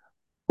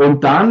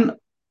und dann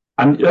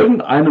an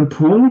irgendeinem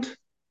Punkt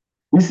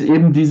ist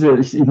eben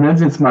ich nenne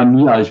sie jetzt mal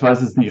Mia, ich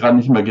weiß jetzt gerade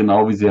nicht mehr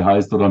genau, wie sie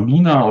heißt, oder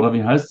Mina, oder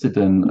wie heißt sie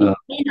denn?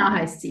 Mina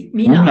heißt sie.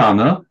 Mina,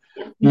 ne?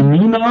 Die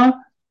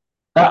Mina,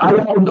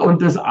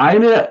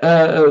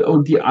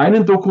 und die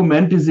einen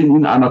Dokumente sind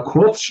in einer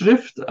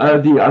Kurzschrift,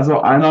 die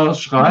also einer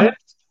schreibt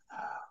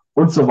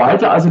und so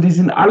weiter. Also die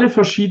sind alle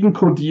verschieden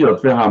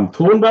kodiert. Wir haben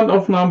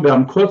Tonbandaufnahmen, wir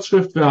haben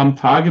Kurzschrift, wir haben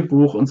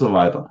Tagebuch und so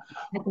weiter.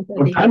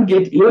 Und dann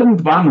geht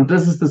irgendwann, und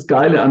das ist das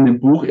Geile an dem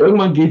Buch,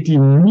 irgendwann geht die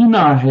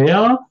Mina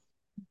her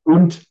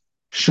und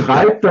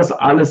schreibt das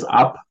alles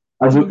ab.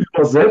 Also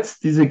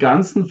übersetzt diese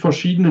ganzen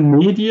verschiedenen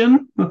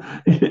Medien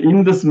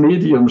in das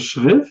Medium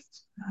Schrift.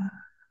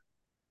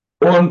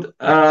 Und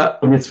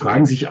jetzt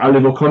fragen sich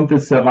alle, wo kommt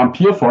jetzt der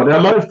Vampir vor?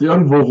 Der läuft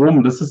irgendwo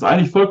rum. Das ist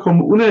eigentlich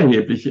vollkommen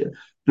unerheblich.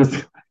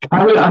 Das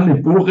Geile an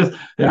dem Buch ist,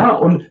 ja,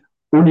 und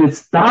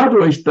jetzt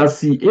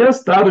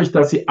erst dadurch,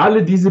 dass sie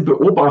alle diese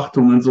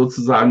Beobachtungen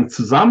sozusagen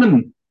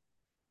zusammenfasst,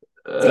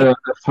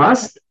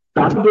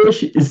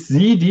 dadurch ist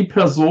sie die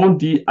Person,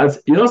 die als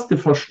Erste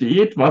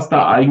versteht, was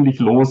da eigentlich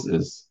los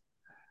ist.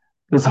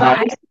 Das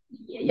heißt,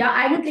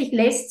 eigentlich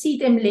lässt sie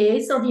dem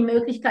Leser die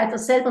Möglichkeit,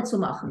 das selber zu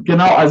machen.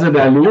 Genau, also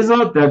der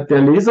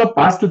Leser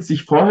bastelt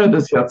sich vorher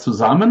das ja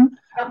zusammen,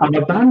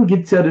 aber dann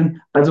gibt es ja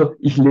also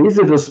ich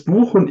lese das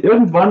Buch und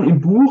irgendwann im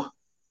Buch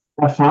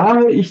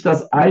erfahre ich,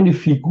 dass eine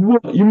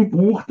Figur im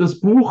Buch das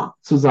Buch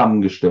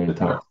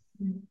zusammengestellt hat.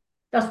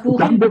 Das Buch.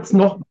 Und dann wird es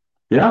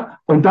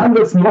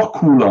noch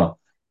cooler.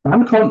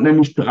 Dann kommt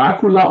nämlich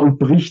Dracula und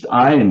bricht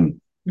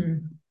ein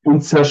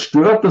und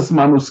zerstört das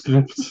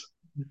Manuskript.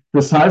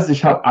 Das heißt,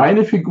 ich habe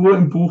eine Figur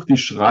im Buch, die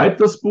schreibt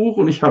das Buch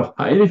und ich habe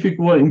eine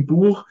Figur im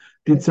Buch,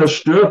 die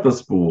zerstört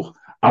das Buch.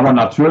 Aber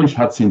natürlich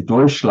hat sie einen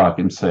Durchschlag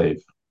im Safe.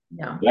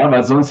 Ja,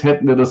 weil sonst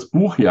hätten wir das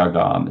Buch ja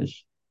gar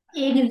nicht.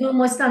 Irgendwo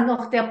muss dann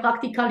noch der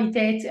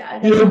Praktikalität...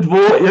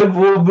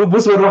 Irgendwo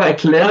muss man doch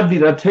erklären, wie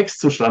der Text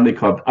zustande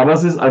kommt. Aber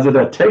es ist also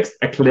der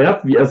Text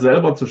erklärt, wie er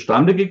selber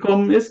zustande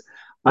gekommen ist.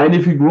 Eine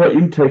Figur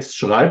im Text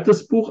schreibt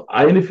das Buch,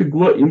 eine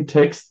Figur im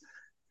Text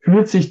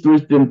fühlt sich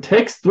durch den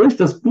Text, durch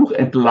das Buch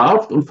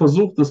entlarvt und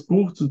versucht, das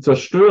Buch zu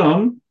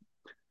zerstören.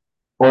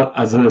 Und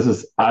also das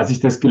ist, als ich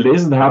das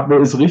gelesen habe,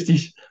 ist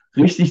richtig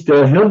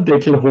der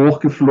Hirndeckel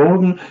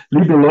hochgeflogen.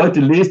 Liebe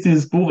Leute, lest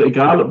dieses Buch,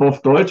 egal ob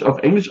auf Deutsch, auf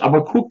Englisch,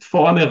 aber guckt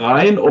vorne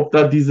rein, ob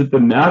da diese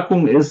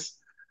Bemerkung ist,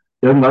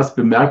 irgendwas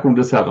Bemerkung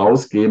des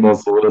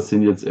Herausgebers, so, das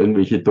sind jetzt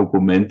irgendwelche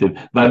Dokumente.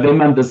 Weil wenn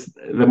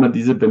man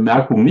diese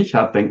Bemerkung nicht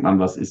hat, denkt man,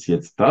 was ist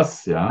jetzt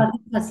das, Was ja?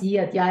 ist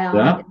passiert? Ja, ja.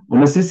 Ja,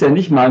 und es ist ja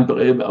nicht mal,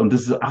 und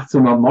das ist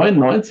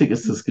 1899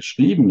 ist das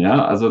geschrieben,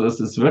 ja. Also das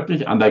ist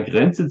wirklich an der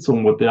Grenze zur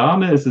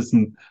Moderne. Es ist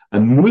ein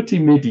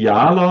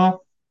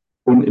multimedialer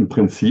und im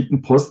Prinzip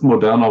ein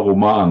postmoderner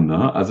Roman,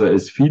 ne? Also er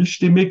ist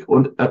vielstimmig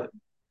und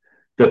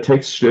der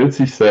Text stellt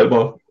sich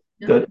selber.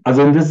 Ja.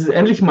 Also das ist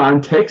endlich mal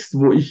ein Text,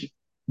 wo ich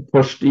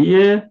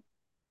verstehe,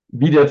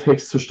 wie der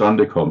Text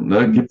zustande kommt.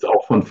 Ne? Gibt es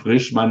auch von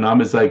Frisch, mein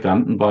Name sei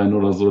Gantenbein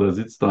oder so, der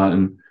sitzt da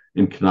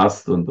im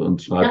Knast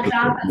und Ja schreibt das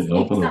klar, das irgendwie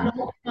auf. gibt es dann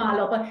noch mal,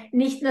 aber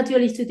nicht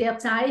natürlich zu der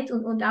Zeit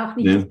und auch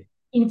nicht Nee,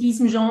 in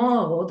diesem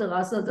Genre, oder?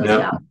 Also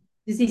ja,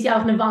 das ist ja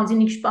auch eine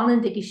wahnsinnig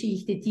spannende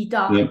Geschichte, die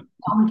da ja.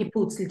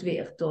 angeputzelt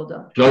wird,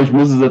 oder? Ich glaube, ich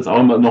muss es jetzt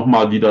auch noch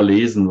mal wieder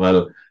lesen,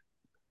 weil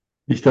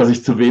nicht, dass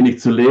ich zu wenig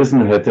zu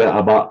lesen hätte,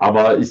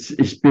 aber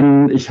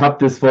ich habe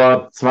das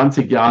vor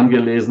 20 Jahren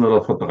gelesen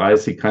oder vor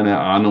 30, keine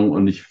Ahnung,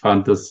 und ich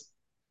fand das,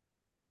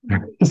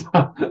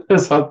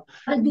 es hat,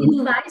 Also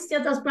du weißt ja,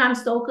 dass Bram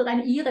Stoker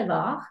ein Ire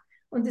war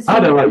und es der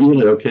findet war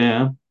ihre, okay,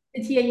 ja.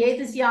 hier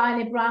jedes Jahr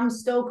eine Bram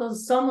Stoker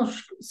Summer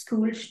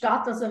School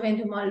statt. Also wenn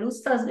du mal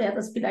Lust hast, wäre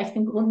das vielleicht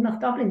ein Grund, nach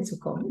Dublin zu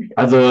kommen.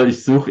 Also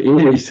such eh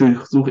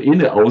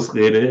eine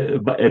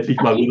Ausrede, endlich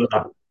mal wieder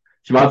nach.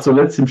 Ich war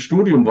zuletzt im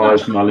Studium, war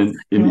ich mal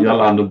in Oder?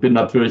 Irland und bin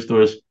natürlich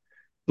durch,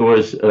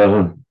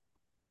 äh,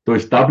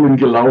 durch Dublin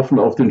gelaufen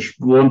auf den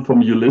Spuren vom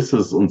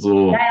Ulysses und Ja,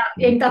 so.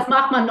 ja, eben das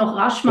macht man noch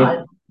rasch Das,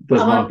 mal.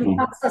 das Aber macht du man.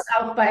 kannst das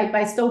auch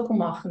bei Stoker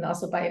machen,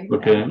 also beim,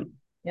 Okay,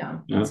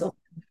 ja, ja. insofern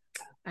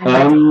ein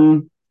weiterer.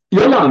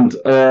 Irland,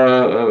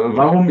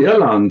 warum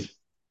Irland?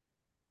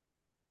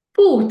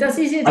 Puh, das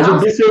ist jetzt Also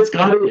auch,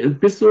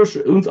 bist du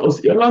uns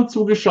aus Irland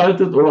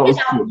zugeschaltet oder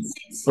genau, aus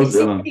ich sitze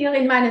Irland? hier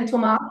in meinen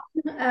Tomaten.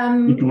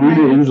 Die Mein,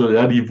 grüne Insel,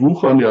 ja, die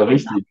wuchern ja genau,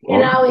 richtig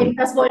genau, eben ordentlich.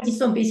 das wollte ich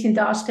so ein bisschen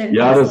darstellen, du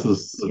Ja, hast das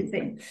das ist,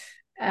 gesehen.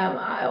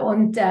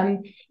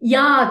 Ähm,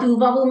 ja, du,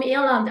 warum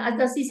Irland? Also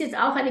das ist jetzt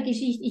auch eine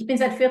Geschichte, ich bin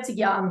seit 40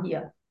 Jahren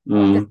hier.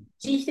 Und das ist mh. eine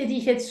Geschichte, die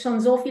ich jetzt schon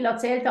so viel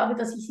erzählt habe,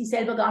 dass ich sie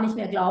selber gar nicht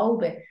mehr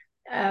glaube.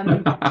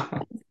 Ähm,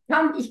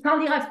 ich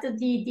kann dir einfach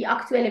die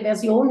aktuelle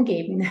Version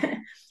geben.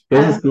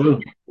 Das Ähm, ist cool.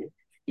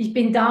 ich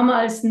bin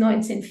damals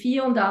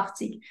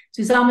 1984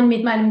 zusammen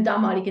mit meinem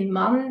damaligen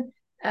Mann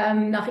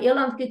nach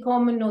Irland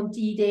gekommen und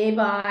die Idee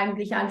war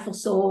eigentlich einfach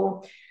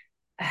so,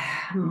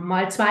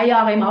 mal 2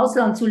 Jahre im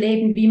Ausland zu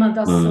leben, wie man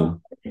das so Äh,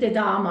 wollte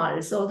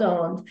damals,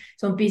 oder? Und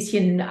so ein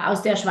bisschen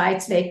aus der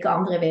Schweiz weg,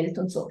 andere Welt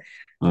und so.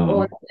 äh,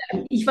 Und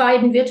ich war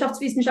eben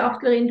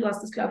Wirtschaftswissenschaftlerin, du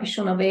hast das, glaube ich,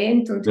 schon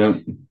erwähnt. Und ja,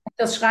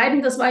 das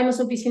Schreiben, das war immer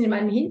so ein bisschen in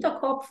meinem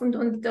Hinterkopf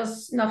und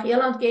das nach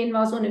Irland gehen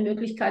war so eine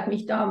Möglichkeit,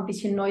 mich da ein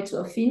bisschen neu zu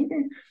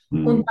erfinden.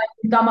 Und mh,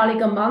 mein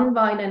damaliger Mann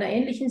war in einer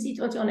ähnlichen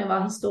Situation. Er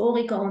war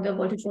Historiker und er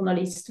wollte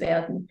Journalist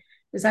werden.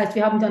 Das heißt,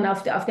 wir haben dann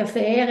auf der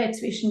Fähre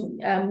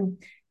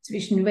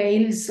zwischen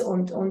Wales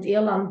und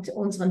Irland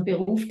unseren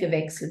Beruf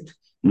gewechselt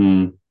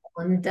mh,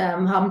 und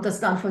haben das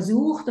dann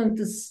versucht und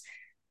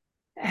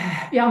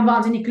wir haben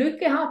wahnsinnig Glück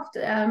gehabt.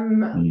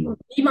 mh, Und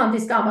niemand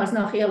ist damals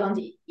nach Irland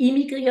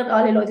emigriert,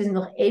 alle Leute sind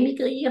noch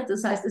emigriert,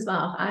 das heißt, es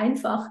war auch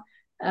einfach.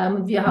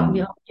 Wir mh, haben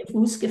hier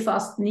Fuß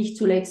gefasst, nicht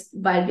zuletzt,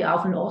 weil wir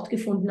auch einen Ort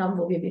gefunden haben,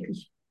 wo wir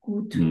wirklich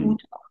mh,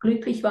 gut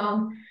glücklich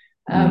waren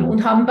mh,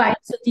 und haben beide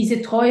so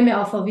diese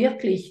Träume auch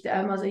verwirklicht.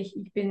 Also ich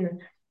bin,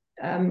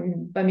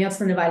 bei mir hat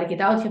es eine Weile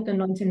gedauert, ich habe dann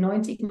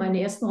 1990 meinen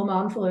ersten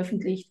Roman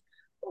veröffentlicht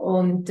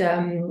und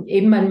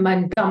eben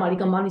mein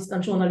damaliger Mann ist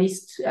dann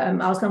Journalist,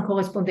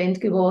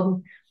 Auslandkorrespondent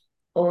geworden.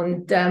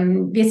 Und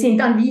wir sind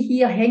dann wie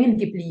hier hängen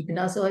geblieben.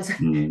 Also es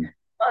mh.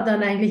 war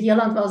dann eigentlich,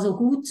 Irland war so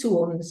gut zu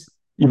uns.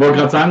 Ich wollte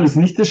gerade sagen, ist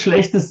nicht das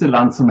schlechteste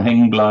Land zum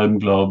Hängenbleiben,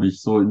 glaube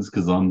ich, so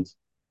insgesamt.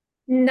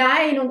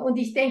 Nein, und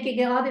ich denke,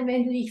 gerade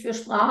wenn du dich für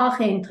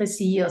Sprache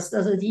interessierst,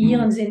 also die Mh.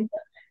 Iren sind,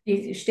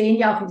 die stehen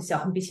ja auch, das ist ja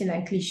auch ein bisschen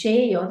ein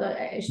Klischee, oder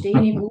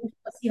stehen im Ruf,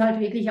 dass sie halt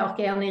wirklich auch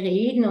gerne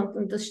reden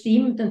und das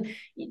stimmt. Und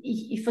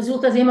ich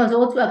versuche das immer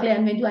so zu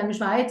erklären, wenn du einem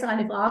Schweizer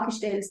eine Frage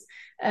stellst,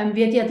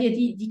 wird er dir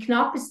die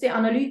knappeste,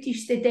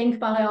 analytischste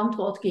denkbare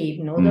Antwort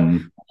geben, oder?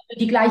 Mh, Wenn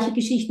du die gleiche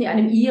Geschichte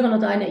einem Iren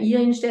oder einer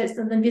Irin stellst,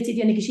 dann wird sie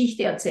dir eine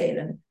Geschichte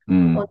erzählen.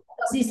 mh, Und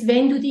das ist,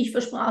 wenn du dich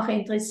für Sprache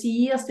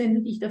interessierst, wenn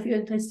du dich dafür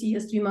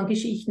interessierst, wie man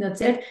Geschichten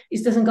erzählt,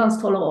 ist das ein ganz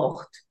toller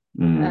Ort.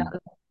 Äh, mh,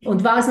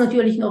 und war es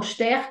natürlich noch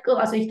stärker,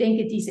 also ich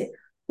denke, diese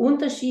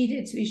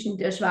Unterschiede zwischen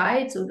der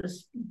Schweiz oder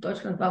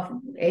Deutschland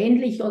war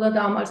ähnlich oder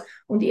damals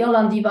und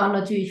Irland, die waren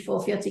natürlich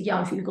vor 40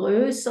 Jahren viel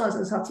größer, also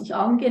es hat sich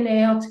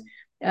angenähert,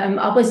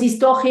 aber es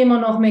ist doch immer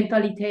noch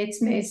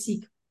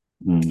mentalitätsmäßig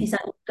mh. ist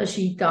ein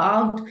Unterschied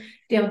da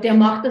und der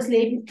macht das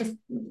Leben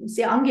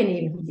sehr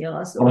angenehm hier. Aber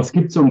Also es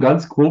gibt so einen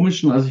ganz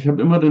komischen, also ich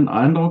habe immer den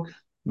Eindruck,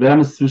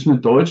 während es zwischen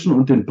den Deutschen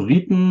und den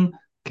Briten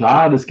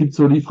klar, es gibt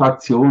so die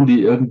Fraktionen,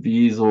 die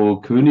irgendwie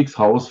so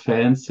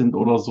Königshaus-Fans sind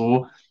oder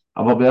so.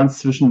 Aber während es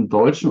zwischen den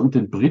Deutschen und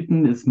den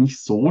Briten jetzt nicht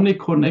so eine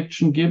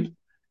Connection gibt,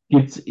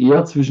 gibt es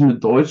eher zwischen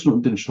den Deutschen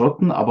und den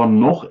Schotten, aber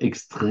noch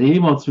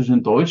extremer zwischen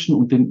den Deutschen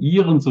und den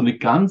Iren so eine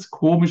ganz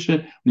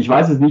komische, und ich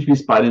weiß jetzt nicht, wie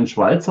es bei den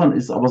Schweizern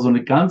ist, aber so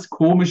eine ganz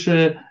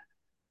komische,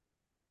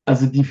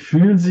 also die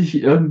fühlen sich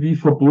irgendwie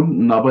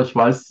verbunden, aber ich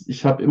weiß,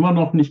 ich habe immer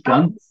noch nicht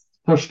ganz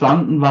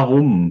verstanden,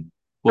 warum,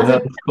 Also woher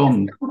das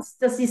kommt.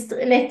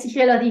 lässt sich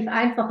relativ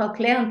einfach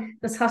erklären.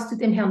 Das hast du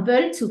dem Herrn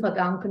Böll zu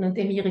verdanken und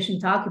dem irischen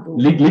Tagebuch.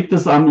 Liegt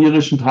es am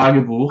irischen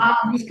Tagebuch?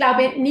 Ich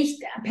glaube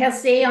nicht per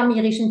se am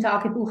irischen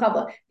Tagebuch,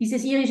 aber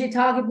dieses irische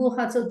Tagebuch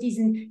hat so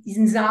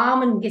diesen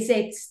Samen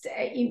gesetzt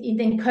in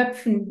den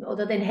Köpfen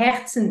oder den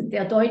Herzen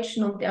der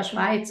Deutschen und der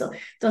Schweizer,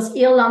 dass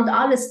Irland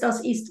alles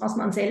das ist, was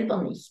man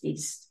selber nicht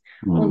ist.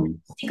 Und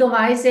Hm.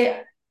 lustigerweise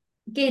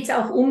geht es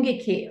auch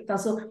umgekehrt.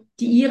 Also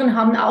die Iren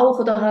haben auch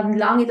oder haben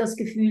lange das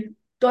Gefühl,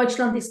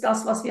 Deutschland ist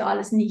das, was wir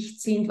alles nicht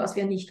sind, was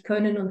wir nicht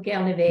können und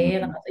gerne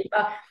wären. Hm. Also ich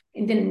war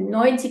in den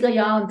 90er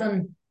Jahren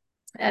dann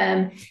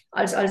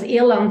als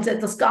Irland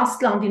das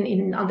Gastland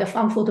an der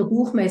Frankfurter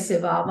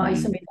Buchmesse war ich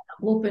so Hm. mit einer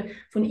Gruppe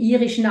von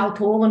irischen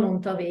Autoren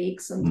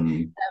unterwegs und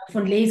Hm.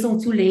 von Lesung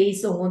zu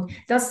Lesung. Und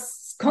das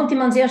konnte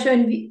man sehr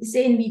schön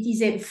sehen, wie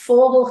diese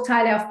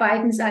Vorurteile auf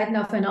beiden Seiten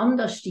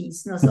aufeinander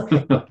stießen. Also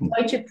das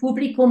deutsche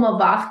Publikum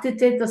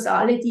erwartete, dass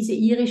alle diese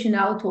irischen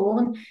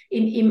Autoren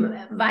im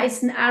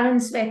weißen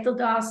Ahrenswetter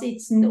da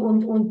sitzen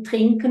und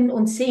trinken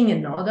und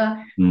singen, oder?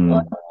 Und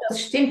Hm. das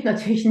stimmt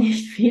natürlich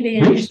nicht. Viele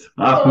irische Nicht?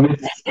 Ach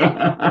Mist.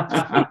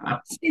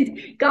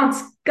 sind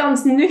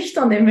ganz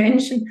nüchterne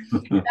Menschen.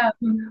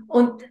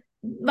 Und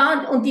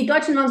die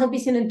Deutschen waren so ein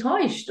bisschen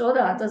enttäuscht,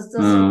 oder? Dass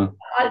Hm.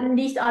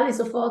 nicht alle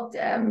sofort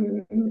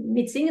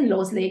mit Singen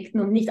loslegten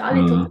und nicht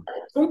alle total Hm.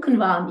 betrunken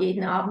waren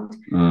jeden Abend.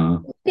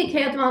 Hm.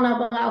 Umgekehrt waren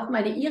aber auch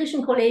meine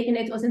irischen Kollegen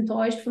etwas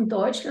enttäuscht von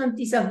Deutschland.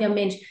 Die sagen, ja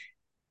Mensch,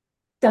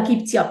 da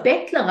gibt es ja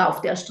Bettler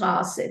auf der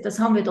Straße, das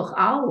haben wir doch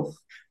auch.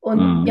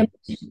 Und ja,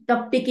 Hm.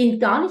 da beginnt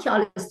gar nicht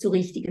alles zur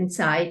richtigen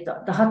Zeit.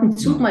 Da hat ein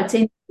Zug Hm. mal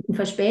 10 Minuten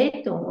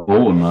Verspätung.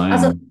 Oh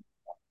Also nein.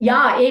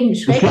 ja, eben Das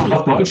ist schrecklich.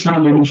 aus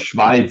Deutschland in die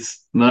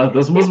Schweiz. Ne?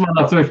 Das muss man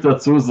natürlich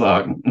dazu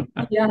sagen.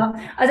 Ja,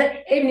 also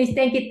eben, ich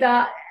denke,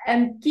 da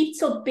gibt es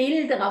so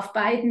Bilder auf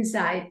beiden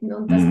Seiten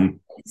und das Hm.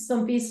 ist so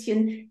ein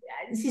bisschen,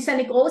 es ist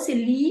eine große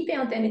Liebe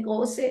und eine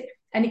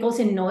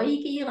große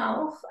Neugier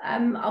auch,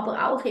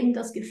 aber auch eben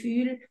das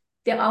Gefühl,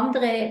 der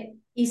andere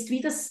ist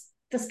wie das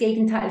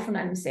Gegenteil von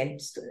einem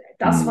selbst.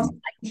 Das, was Hm.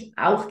 man eigentlich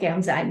auch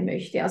gern sein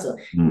möchte. Also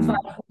im Fall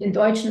Hm. von den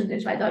Deutschen und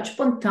den Schweizern halt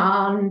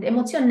spontan und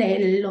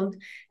emotionell und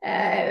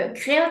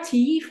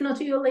kreativ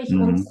natürlich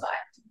und so Hm.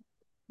 weiter.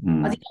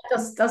 Also Hm. ich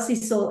glaube, das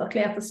ist so,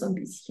 erklärt das so ein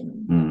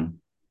bisschen. Hm.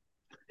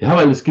 Ja,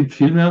 weil es gibt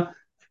viel mehr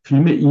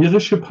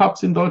irische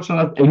Pubs in Deutschland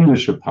als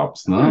englische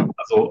Pubs, ne? Hm.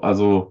 Also,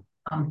 Also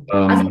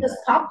ähm,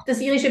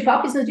 das irische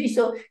Pub ist natürlich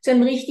so zu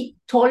einem richtig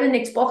tollen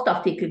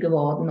Exportartikel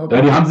geworden, ja,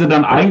 oder? die haben sie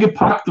dann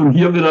eingepackt und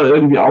hier wieder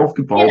irgendwie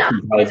aufgebaut,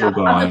 Genau, zum Teil genau.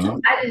 sogar, Also ja.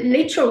 zum Teil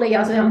literally,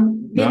 also wir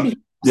haben Ja, wirklich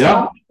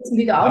ja,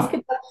 wieder ja.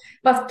 aufgebaut.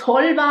 Was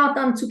toll war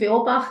dann zu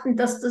beobachten,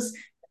 dass das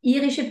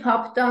irische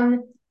Pub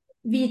dann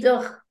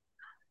wieder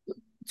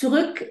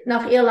zurück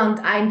nach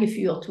Irland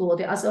eingeführt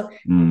wurde. Also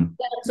Hm.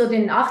 so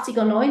den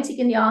 80er,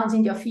 90er Jahren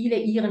sind ja viele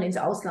Iren ins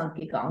Ausland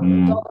gegangen und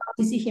Hm. dort haben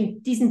sie sich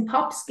in diesen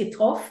Pubs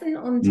getroffen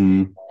und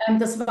Hm.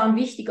 das war ein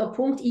wichtiger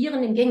Punkt.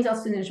 Iren im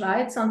Gegensatz zu den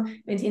Schweizern,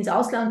 wenn sie ins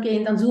Ausland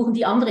gehen, dann suchen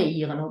die andere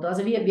Iren. Oder?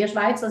 Also wir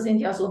Schweizer sind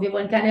ja so, wir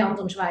wollen keine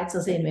anderen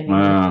Schweizer sehen, wenn wir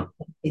im Ja. Ausland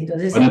sind.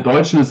 Das ist Bei den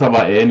Deutschen ist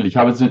aber ähnlich. Ich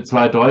habe jetzt mit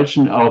zwei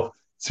Deutschen auf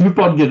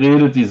Zypern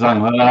geredet, die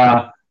sagen,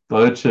 ah,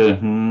 Deutsche,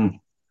 hm,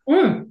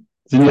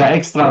 sind ja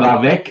extra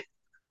da weg.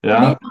 will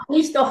Ja.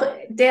 nicht doch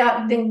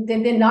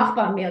den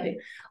Nachbarn mehr.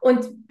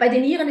 Und bei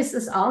den Iren ist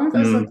es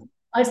anders. Und Hm.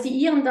 als die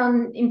Iren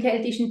dann im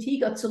keltischen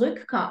Tiger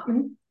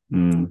zurückkamen,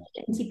 Hm.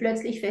 stellten sie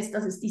plötzlich fest,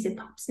 dass es diese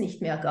Pubs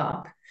nicht mehr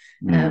gab.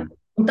 Hm.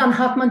 Und dann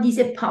hat man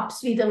diese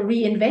Pubs wieder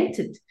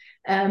reinvented.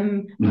 Na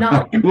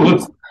Nach dem gut.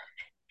 Schluss,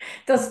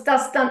 dass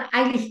das dann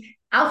eigentlich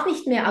auch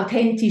nicht mehr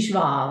authentisch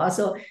war.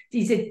 Also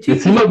diese Jetzt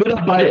sind typische, wir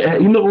wieder bei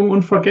Erinnerung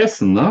und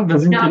Vergessen, ne? Wir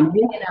sind genau,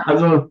 genug, genau.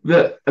 also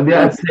wir Und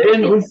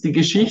erzählen uns die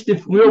Geschichte.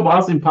 Früher war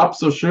es im Pub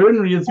so schön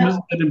und jetzt müssen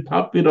ja, wir den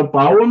Pub wieder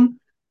bauen,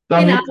 genau,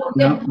 damit,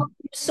 der ja. muss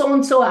so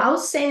und so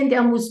aussehen,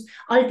 der muss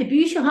alte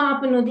Bücher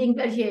haben und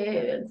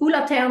irgendwelche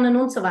Kuhlaternen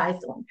und so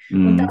weiter. Und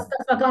Hm. das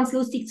war ganz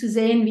lustig zu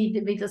sehen,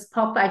 wie das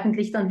Pub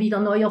eigentlich dann wieder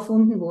neu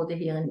erfunden wurde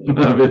hier in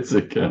Irland.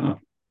 Witzig, ja.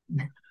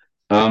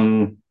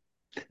 Ähm,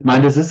 Ich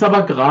meine, das ist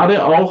aber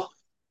gerade auch,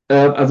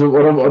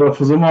 oder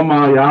versuchen wir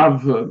mal, ja,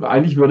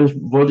 eigentlich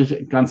wollte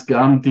ich ganz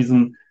gern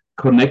diesen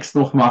Connex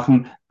noch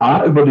machen.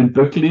 A, über den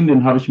Böcklin,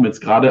 den habe ich mir jetzt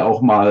gerade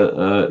auch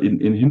mal in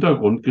den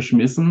Hintergrund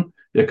geschmissen.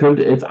 Ihr könnt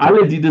jetzt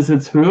alle, die das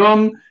jetzt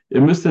hören,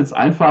 ihr müsst jetzt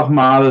einfach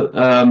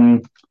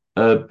mal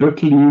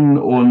Böcklin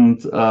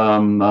und,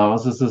 na,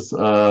 was ist es,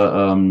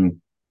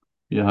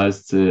 wie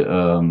heißt sie,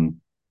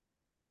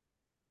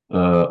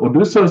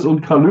 Odysseus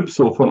und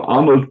Kalypso von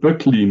Arnold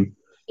Böcklin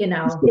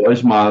müsst Genau. ihr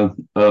euch mal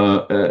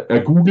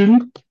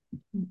ergoogeln.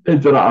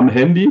 entweder am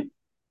Handy,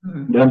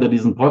 während er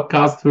diesen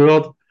Podcast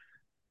hört,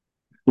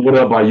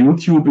 oder bei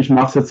YouTube. Ich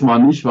mache es jetzt mal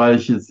nicht, weil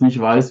ich jetzt nicht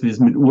weiß, wie es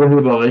mit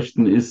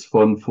Urheberrechten ist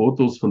von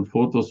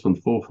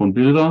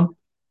Bildern.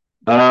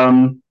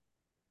 Ähm,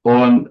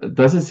 und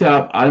das ist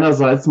ja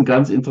einerseits ein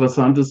ganz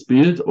interessantes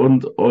Bild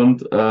und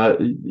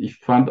ich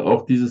fand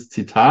auch dieses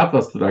Zitat,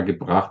 was du da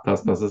gebracht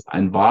hast, dass es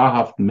ein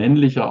wahrhaft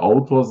männlicher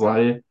Autor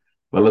sei,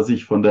 weil er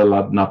sich von der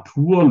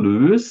Natur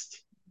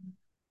löst.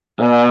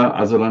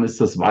 Also dann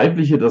ist das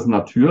Weibliche das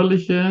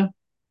Natürliche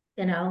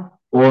Genau.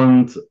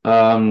 und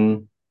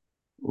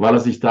weil er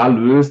sich da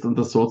löst und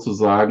das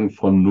sozusagen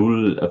von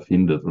Null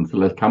erfindet. Und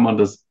vielleicht kann man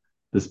das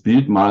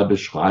Bild mal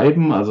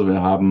beschreiben. Also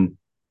wir haben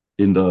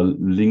in der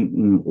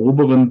linken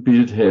oberen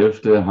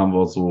Bildhälfte haben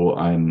wir so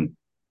einen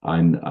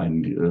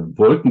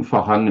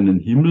wolkenverhangenen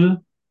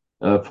Himmel.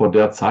 Vor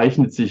der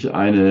zeichnet sich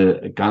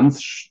eine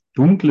ganz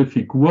dunkle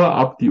Figur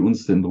ab, die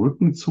uns den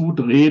Rücken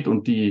zudreht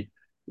und die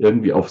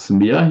irgendwie aufs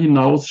Meer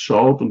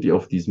hinausschaut und die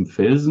auf diesem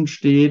Felsen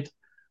steht.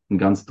 Ein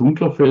ganz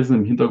dunkler Felsen,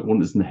 im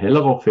Hintergrund ist ein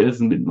hellerer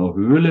Felsen mit einer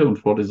Höhle und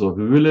vor dieser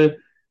Höhle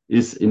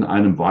ist in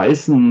einem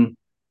weißen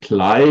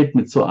Kleid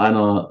mit so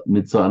einer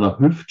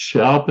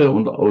Hüftschärpe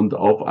und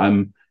auf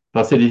einem,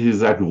 was hätte ich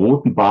gesagt,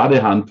 roten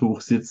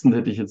Badehandtuch sitzend,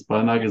 hätte ich jetzt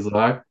beinahe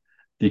gesagt,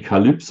 die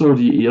Kalypso,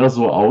 die eher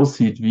so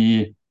aussieht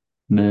wie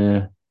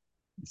eine,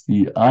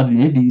 nee,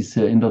 die ist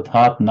ja in der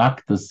Tat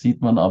nackt, das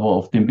sieht man aber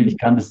auf dem Bild. Ich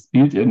kann das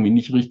Bild irgendwie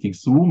nicht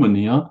richtig zoomen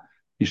hier.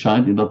 Die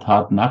scheint in der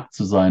Tat nackt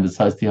zu sein. Das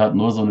heißt, die hat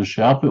nur so eine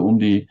Schärpe um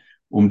die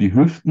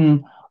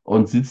Hüften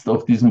und sitzt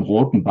auf diesem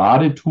roten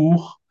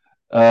Badetuch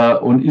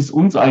und ist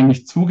uns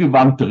eigentlich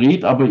zugewandt,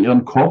 dreht aber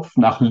ihren Kopf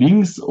nach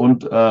links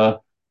und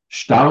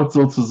starrt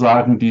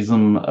sozusagen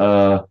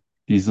dieser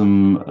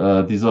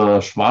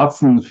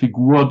schwarzen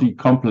Figur, die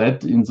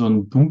komplett in so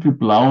einem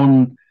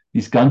dunkelblauen, die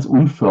ist ganz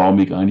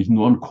unförmig eigentlich,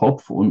 nur ein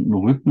Kopf und ein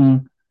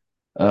Rücken.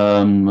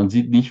 Man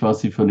sieht nicht,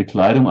 was sie für eine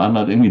Kleidung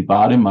anhat, irgendwie ein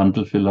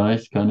Bademantel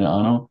vielleicht, keine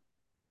Ahnung.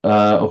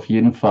 Auf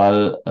jeden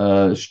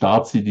Fall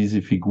starrt sie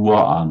diese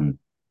Figur an.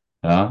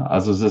 Ja,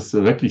 also es ist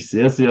wirklich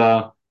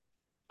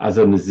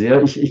also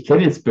ich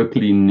kenne jetzt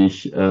Böcklin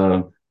nicht,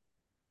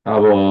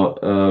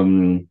 aber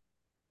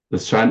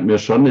es scheint mir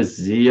schon eine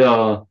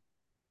sehr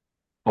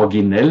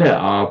originelle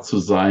Art zu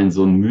sein,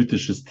 so ein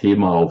mythisches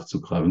Thema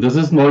aufzugreifen. Das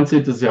ist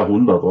 19.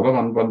 Jahrhundert, oder?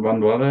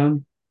 Wann war der?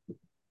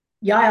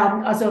 Ja,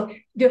 ja, also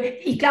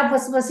ich glaube,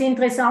 was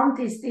interessant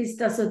ist, ist,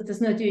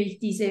 dass natürlich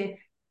diese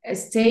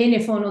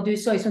Szene von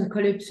Odysseus und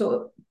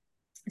Kalypso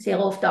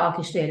sehr oft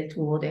dargestellt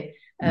wurde.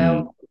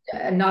 Hm,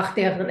 Nach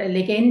der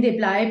Legende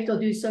bleibt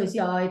Odysseus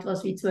ja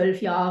etwas wie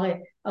 12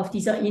 Jahre auf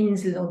dieser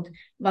Insel und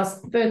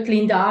was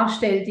Böcklin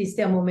darstellt, ist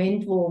der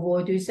Moment, wo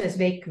Odysseus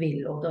weg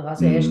will, oder?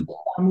 Also er hm, steht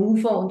am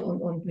Ufer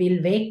und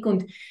will weg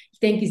und ich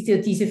denke, ist ja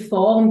diese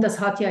Form, das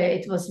hat ja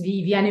etwas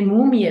wie eine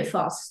Mumie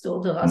fast,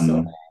 oder? Also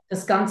hm.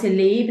 das ganze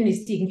Leben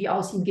ist irgendwie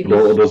aus ihm gewichen.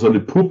 Oder so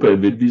eine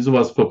Puppe, wie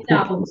sowas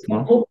Genau, Verpupptes, ne?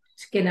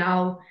 verpuppt,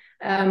 genau.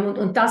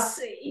 Und das,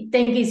 ich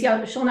denke, ist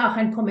ja schon auch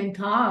ein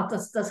Kommentar,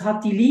 das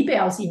hat die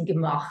Liebe aus ihm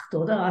gemacht,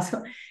 oder? Also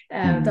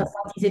Hm, das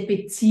hat diese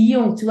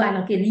Beziehung zu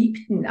einer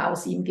Geliebten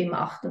aus ihm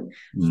gemacht. Und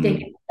ich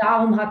denke, hm,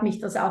 darum hat mich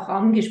das auch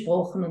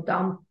angesprochen und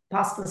darum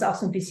passt das auch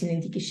so ein bisschen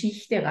in die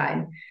Geschichte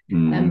rein.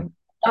 hm,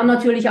 Dann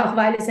natürlich auch,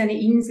 weil es eine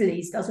Insel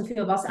ist. Also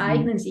für was hm,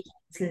 eignen sich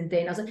Inseln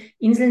denn? Also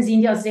Inseln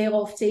sind ja sehr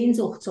oft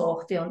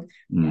Sehnsuchtsorte und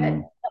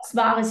hm, das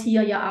war es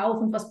hier ja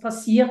auch. Und was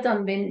passiert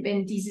dann,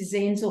 wenn diese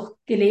Sehnsucht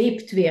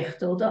gelebt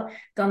wird, oder?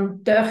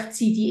 Dann dörrt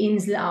sie die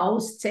Insel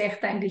aus,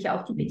 zehrt eigentlich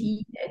auch hm,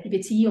 Die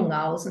Beziehung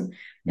aus. Und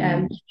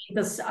hm, ich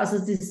finde also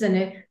das ist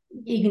eine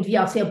irgendwie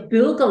auch sehr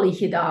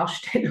bürgerliche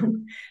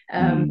Darstellung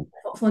hm,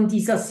 von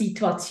dieser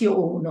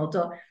Situation,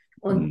 oder?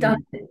 Und dann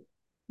hm.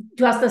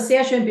 du hast das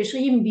sehr schön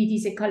beschrieben, wie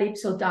diese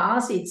Kalypso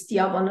da sitzt,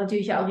 die aber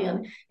natürlich auch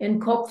ihren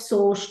Kopf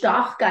so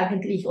stark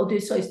eigentlich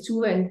Odysseus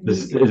zuwenden will.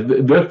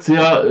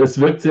 Es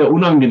wirkt sehr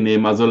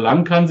unangenehm. Also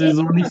lang kann sie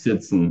so nicht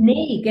sitzen.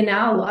 Nee,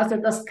 genau. Also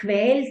das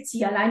quält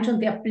sie. Allein schon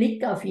der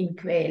Blick auf ihn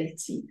quält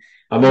sie.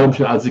 Aber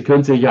Und also sie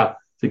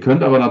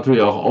könnte aber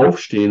natürlich auch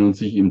aufstehen und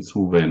sich ihm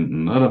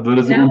zuwenden. Ne? Dann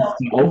würde sie uns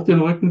genau, auch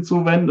den Rücken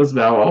zuwenden. Das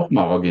wäre aber auch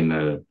mal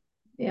originell.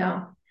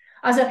 ja.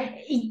 Also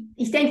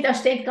ich denke, da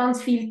steckt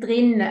ganz viel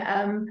drin.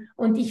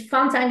 Und ich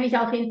fand es eigentlich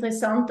auch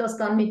interessant, das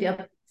dann mit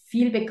der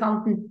viel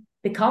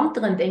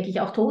bekannteren, denke ich,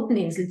 auch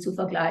Toteninsel zu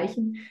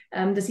vergleichen.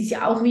 Das ist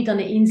ja auch wieder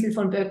eine Insel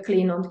von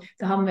Böcklin und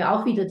da haben wir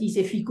auch wieder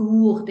diese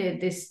Figur der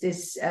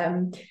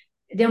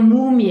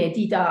Mumie,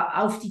 die da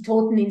auf die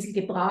Toteninsel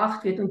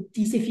gebracht wird. Und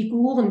diese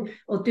Figuren,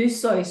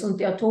 Odysseus und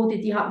der Tote,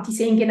 die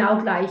sehen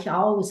genau gleich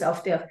aus.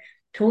 Auf der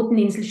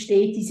Toteninsel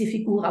steht diese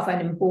Figur auf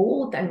einem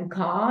Boot, einem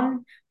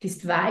Kahn,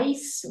 ist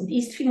weiß und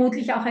ist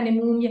vermutlich auch eine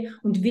Mumie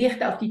und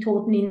wird auf die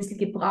Toteninsel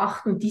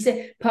gebracht. Und diese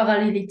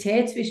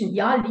Parallelität zwischen,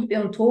 ja,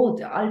 Liebe und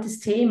Tod, altes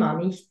Thema,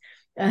 nicht?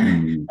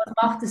 Hm, Was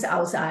macht es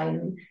aus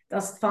einem?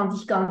 Das fand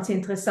ich ganz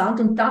interessant.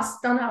 Und dass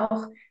dann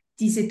auch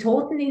diese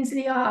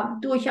Toteninsel ja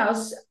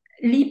durchaus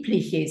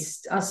lieblich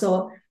ist.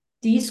 Also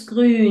die ist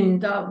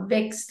grün, da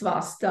wächst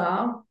was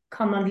da.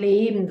 kann man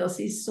leben. Das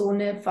ist so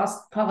eine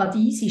fast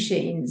paradiesische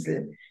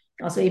Insel.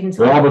 Also eben Ja,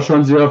 so. aber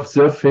schon sehr,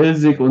 sehr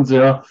felsig und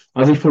sehr,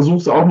 also ich versuche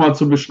es auch mal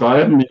zu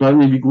beschreiben. Ich weiß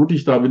nicht, wie gut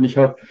ich da bin. Ich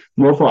habe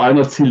nur vor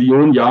einer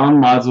Zillion Jahren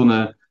mal so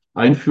eine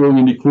Einführung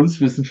in die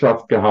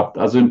Kunstwissenschaft gehabt.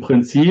 Also im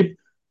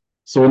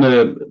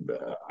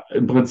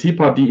Prinzip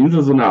hat die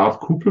Insel so eine Art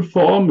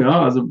Kuppelform,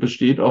 ja, also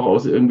besteht auch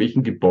aus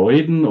irgendwelchen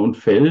Gebäuden und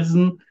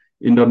Felsen.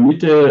 In der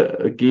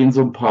Mitte gehen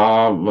so ein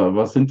paar,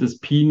 was sind das,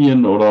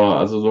 Pinien oder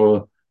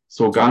also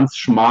so ganz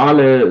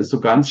schmale,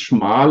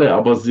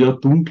 aber sehr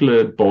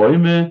dunkle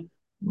Bäume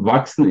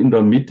wachsen in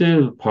der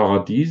Mitte.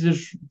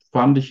 Paradiesisch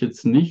fand ich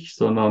jetzt nicht,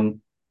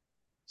 sondern,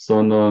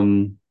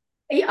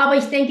 Aber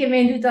ich denke,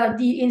 wenn du da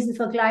die Insel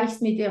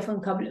vergleichst mit der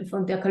von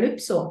der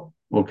Kalypso,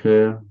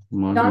 okay,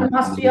 mach ich mal dann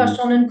hast du ja überlegen.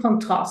 schon einen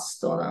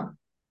Kontrast, oder?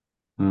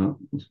 Ja,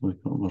 das muss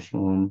ich auch mal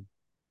schauen.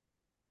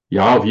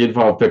 Ja, auf jeden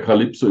Fall auf der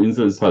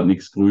Kalypso-Insel ist halt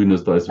nichts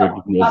Grünes, da ist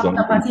wirklich nur Da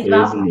Sand und passiert überhaupt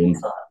Felsen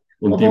nichts.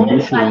 und die Obwohl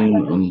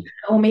Muscheln und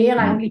Homer ja,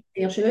 eigentlich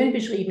sehr schön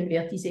beschrieben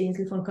wird, diese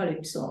Insel von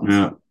Kalypso.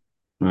 ja,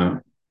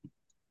 ja.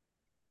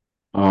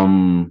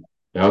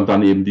 Ja, und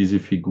dann eben diese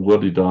Figur,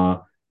 die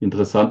da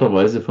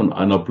interessanterweise von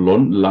einer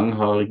blonden,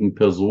 langhaarigen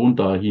Person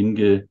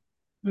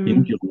Mhm.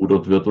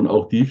 hingerudert wird. Und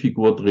auch die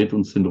Figur dreht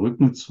uns den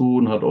Rücken zu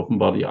und hat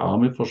offenbar die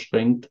Arme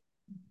verschränkt.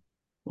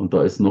 Und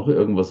da ist noch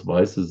irgendwas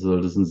Weißes.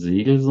 Soll das ein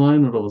Segel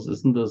sein oder was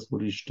ist denn das, wo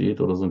die steht?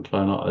 Oder so ein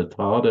kleiner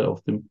Altar, der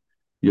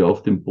wie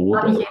auf dem Boot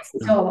Habe ich jetzt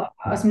aussieht. so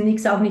aus dem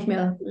Nix auch nicht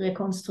mehr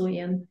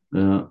rekonstruieren.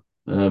 Ja,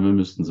 wir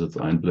müssten es jetzt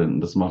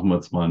einblenden. Das machen wir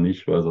jetzt mal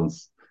nicht, weil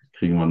sonst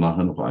kriegen wir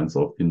nachher noch eins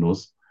auf die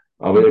Nuss.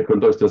 Aber ihr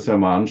könnt euch das ja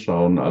mal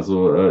anschauen.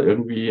 Also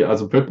irgendwie,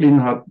 also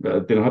Böcklin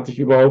den hatte ich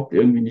überhaupt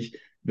irgendwie nicht.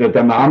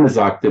 Der Name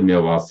sagte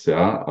mir was,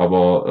 ja.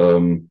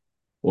 Aber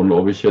und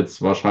ob ich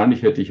jetzt,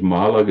 wahrscheinlich hätte ich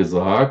Maler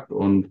gesagt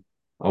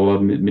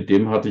aber mit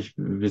dem hatte ich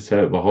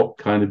bisher überhaupt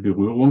keine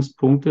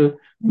Berührungspunkte.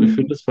 Und ich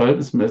finde Mhm. es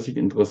verhältnismäßig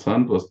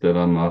interessant, was der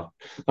da macht.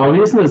 Aber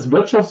wie ist denn das?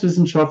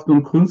 Wirtschaftswissenschaften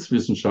und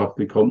Kunstwissenschaft,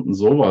 wie kommt denn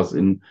sowas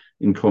in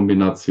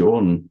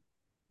Kombination?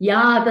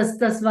 Ja,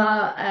 das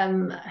war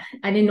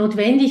eine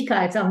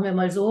Notwendigkeit, sagen wir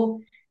mal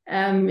so.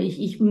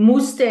 Ich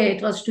musste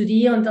etwas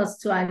studieren, das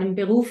zu einem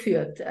Beruf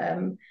führt.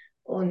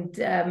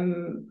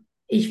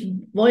 Ich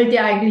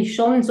wollte eigentlich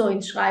schon so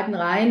ins Schreiben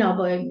rein,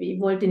 aber ich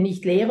wollte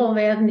nicht Lehrer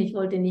werden, ich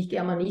wollte nicht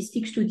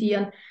Germanistik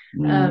studieren.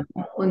 Ähm, Hm,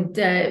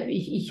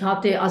 ich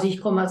hatte, also ich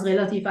komme aus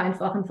relativ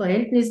einfachen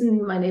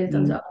Verhältnissen. Meine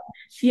Eltern hm, sagen,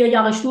 4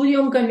 Jahre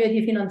Studium können wir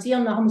dir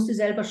finanzieren, nachher musst du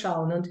selber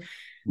schauen. Und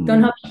dann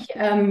hm,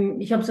 habe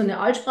ich habe so eine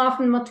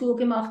Altsprachenmatur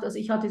gemacht, also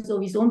ich hatte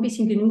sowieso ein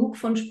bisschen genug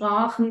von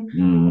Sprachen.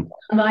 hm,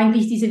 Dann war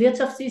eigentlich diese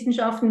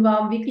Wirtschaftswissenschaften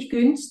war wirklich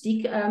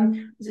günstig.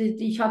 Also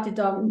ich hatte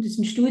da das ist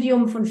ein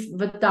Studium von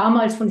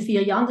damals von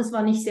 4 Jahren, das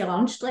war nicht sehr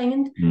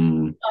anstrengend.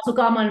 hm. War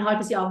sogar mal ein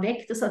halbes Jahr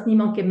weg, das hat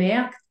niemand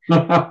gemerkt.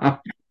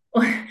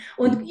 Und,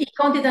 und ich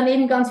konnte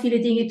daneben ganz viele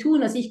Dinge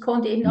tun. Also ich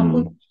konnte eben auch Hm,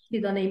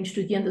 Kunstgeschichte daneben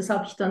studieren. Das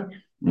habe ich dann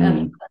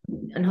hm,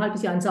 ein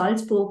halbes Jahr in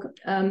Salzburg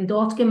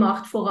dort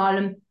gemacht vor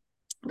allem.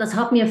 Das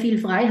hat mir viel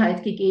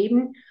Freiheit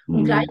gegeben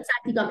und hm,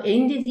 gleichzeitig am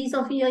Ende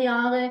dieser 4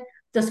 Jahre,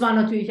 das war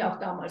natürlich auch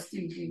damals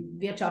die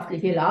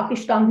wirtschaftliche Lage,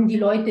 standen die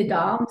Leute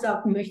da und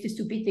sagten, möchtest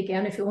du bitte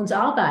gerne für uns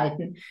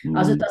arbeiten?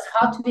 Also hm, das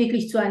hat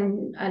wirklich zu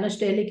einer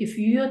Stelle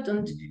geführt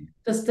und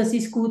das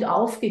ist gut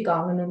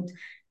aufgegangen. Und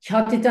ich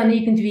hatte dann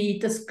irgendwie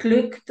das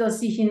Glück,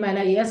 dass ich in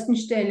meiner ersten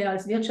Stelle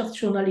als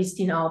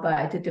Wirtschaftsjournalistin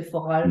arbeitete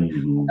vor allem. Und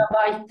hm,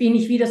 da bin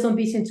ich wieder so ein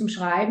bisschen zum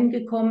Schreiben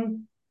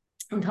gekommen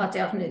und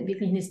hatte auch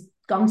wirklich eine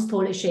ganz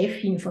tolle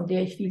Chefin, von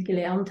der ich viel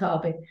gelernt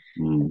habe.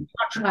 hm.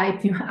 Man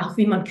schreibt, auch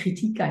wie man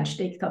Kritik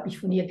einsteckt, habe ich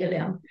von ihr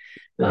gelernt.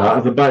 Ja, War auch,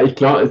 also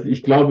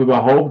ich glaube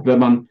überhaupt, wenn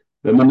man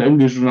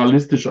irgendwie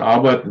journalistisch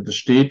arbeitet, es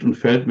steht und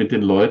fällt mit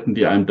den Leuten,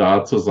 die einem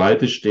da zur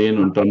Seite stehen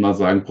und dann mal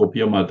sagen,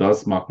 probier mal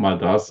das, mach mal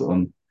das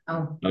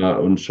auch.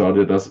 und schau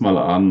dir das mal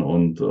an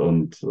und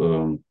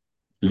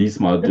lies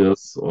mal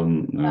das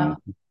und ja. Ja.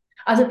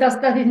 Also das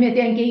ist mir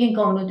der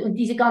entgegengekommen. Und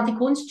diese ganze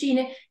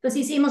Kunstschiene, das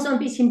ist immer so ein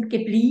bisschen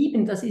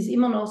geblieben. Das ist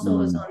immer noch so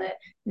Hm,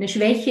 eine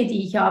Schwäche,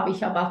 die ich habe.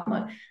 Ich habe auch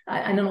mal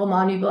einen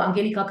Roman über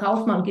Angelika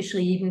Kaufmann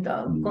geschrieben.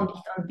 Da hm, konnte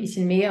ich dann ein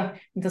bisschen mehr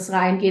in das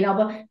reingehen.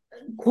 Aber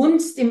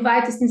Kunst im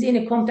weitesten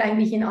Sinne kommt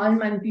eigentlich in allen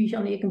meinen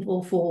Büchern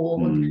irgendwo vor.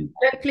 Und hm,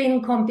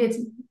 Böcklin kommt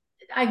jetzt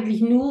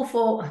eigentlich nur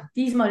vor,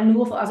 diesmal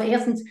nur vor. Also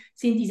erstens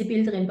sind diese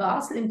Bilder in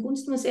Basel im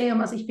Kunstmuseum.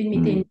 Also ich bin mit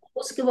hm, denen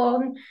groß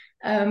geworden.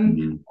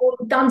 hm,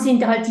 Und dann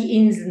sind halt die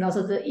Inseln.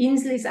 Also die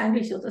Insel ist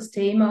eigentlich so das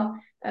Thema.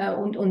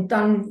 Und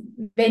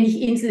dann, wenn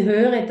ich Insel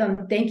höre,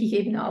 dann denke ich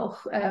eben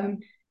auch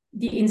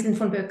die Inseln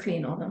von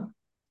Böcklin, oder?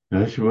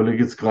 Ja, ich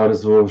überlege jetzt gerade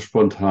so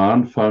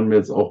spontan, fallen mir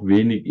jetzt auch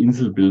wenig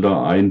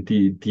Inselbilder ein,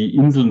 die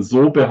Inseln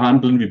so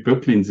behandeln, wie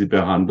Böcklin sie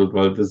behandelt,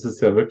 weil das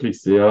ist ja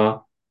wirklich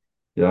sehr,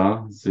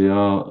 ja,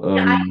 sehr,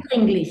 Ja,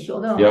 eindringlich,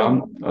 oder?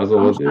 ja, also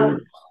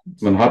Anschaulich.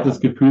 man hat das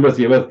Gefühl, dass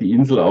jeweils die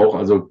Insel auch,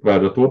 also bei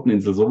der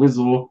Toteninsel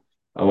sowieso,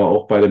 aber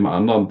auch bei dem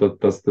anderen,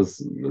 das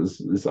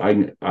ist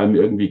einem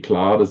irgendwie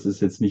klar, das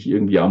ist jetzt nicht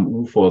irgendwie am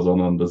Ufer,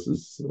 sondern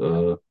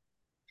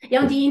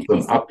Ja, und das die ist so Insel ein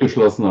ist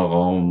abgeschlossener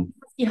Raum.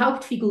 die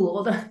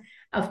Hauptfigur, oder?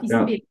 Auf diesem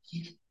Ja, Bild.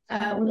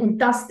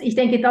 Und ich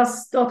denke,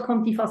 dort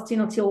kommt die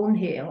Faszination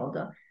her,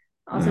 oder?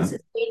 Also Ja.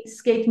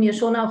 es geht mir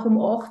schon auch um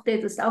Orte.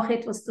 Das ist auch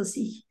etwas, das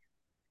ich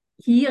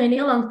hier in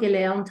Irland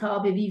gelernt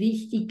habe, wie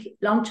wichtig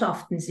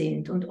Landschaften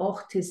sind und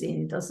Orte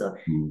sind. Also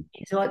Hm.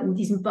 ich bin so in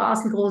diesem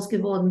Basel groß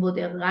geworden, wo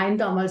der Rhein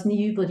damals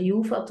nie über die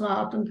Ufer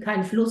trat und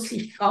kein Fluss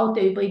sich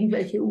traute, über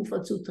irgendwelche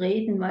Ufer zu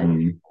treten, weil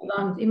Hm. die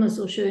waren immer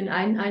so schön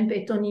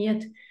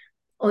einbetoniert.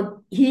 Und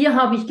hier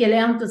habe ich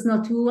gelernt, dass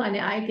Natur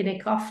eine eigene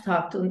Kraft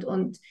hat und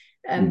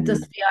Hm. dass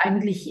sie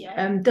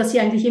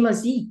eigentlich immer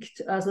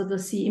siegt, also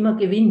dass sie immer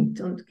gewinnt.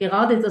 Und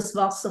gerade das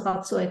Wasser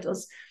hat so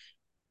etwas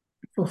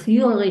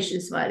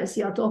Verführerisches, weil es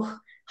ja doch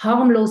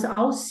harmlos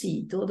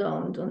aussieht,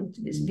 oder? Und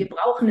wir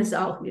brauchen es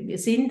auch. Wir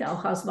sind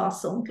auch aus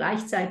Wasser und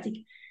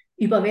gleichzeitig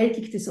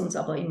überwältigt es uns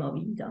aber immer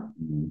wieder.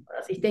 Hm.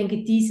 Also ich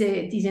denke,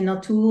 diese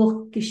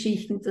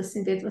Naturgeschichten, das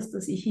sind etwas,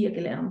 das ich hier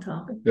gelernt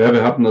habe. Ja,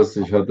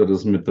 ich hatte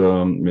das mit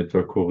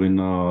der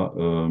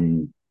Corinna,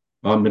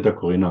 mit der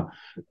Corinna,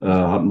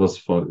 hatten wir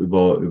es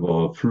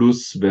über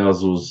Fluss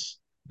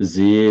versus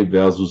See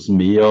versus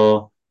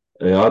Meer.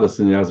 Ja, das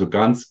sind ja so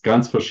ganz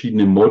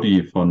verschiedene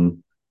Modi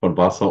von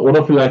Wasser.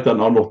 Oder vielleicht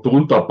dann auch noch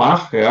drunter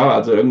Bach, ja,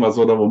 also irgendwas,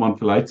 oder wo man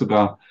vielleicht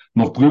sogar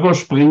noch drüber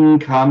springen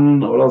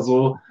kann oder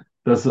so.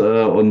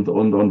 Und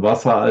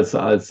Wasser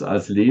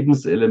als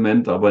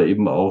Lebenselement, aber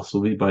eben auch,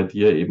 so wie bei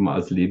dir, eben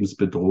als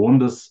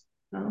lebensbedrohendes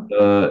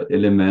Ja.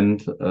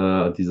 Element,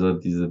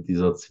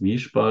 dieser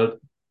Zwiespalt.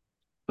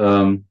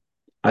 Ähm,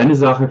 eine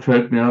Sache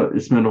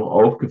ist mir noch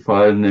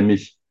aufgefallen,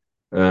 nämlich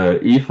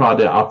Eva,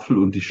 der Apfel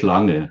und die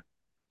Schlange.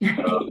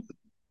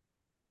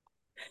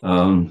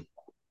 Ähm,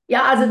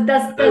 Ja, also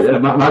das,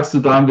 magst du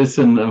da ein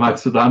bisschen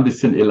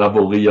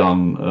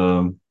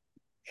elaborieren?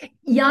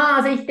 ja,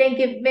 also ich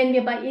denke, wenn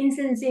wir bei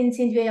Inseln sind,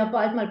 sind wir ja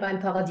bald mal beim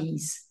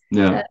Paradies. Äh,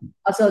 Ja.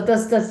 also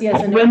das ist ja so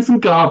Auch eine, wenn es ein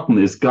Garten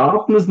ist.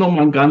 Garten ist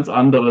nochmal ein ganz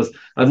anderes.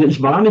 Also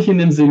ich war nicht in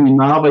dem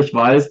Seminar, aber ich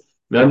weiß,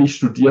 während ich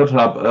studiert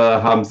habe,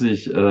 haben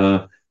sich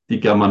die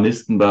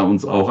Germanisten bei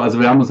uns auch. Also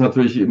wir haben uns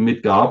natürlich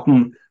mit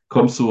Garten,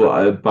 kommst du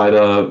bei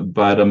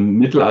der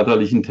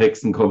mittelalterlichen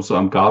Texten, kommst du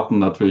am Garten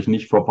natürlich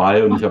nicht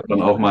vorbei. Und ich habe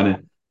dann auch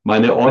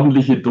meine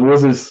ordentliche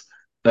Dosis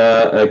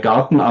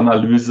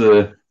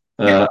Gartenanalyse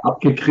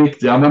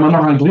abgekriegt. Ja, wenn man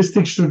noch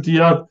Anglistik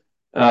studiert,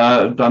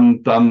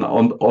 dann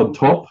on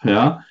top,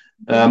 ja.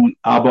 Ähm,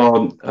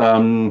 aber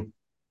ähm,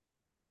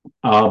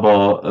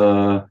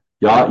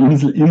 ja,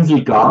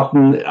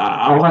 Inselgarten,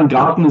 auch ein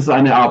Garten ist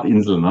eine Art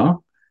Insel, ne?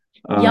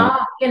 Äh,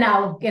 ja,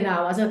 genau,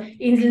 genau. Also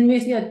Inseln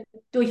müssen ja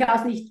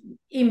durchaus nicht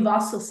im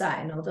Wasser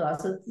sein, oder?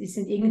 Also die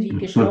sind irgendwie ja,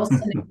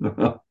 geschlossene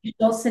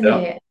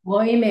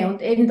Räume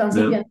und eben dann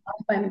sind ja, wir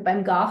auch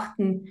beim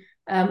Garten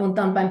und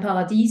dann beim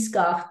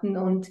Paradiesgarten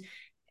und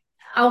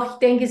auch, ich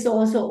denke, so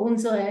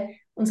unsere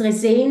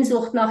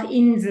Sehnsucht nach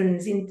Inseln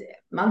sind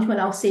manchmal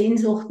auch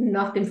Sehnsuchten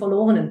nach dem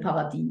verlorenen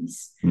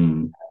Paradies.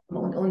 hm,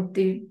 Und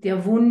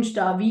der Wunsch,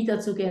 da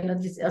wiederzugehen,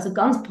 das ist also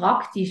ganz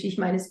praktisch. Ich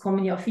meine, es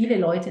kommen ja viele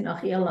Leute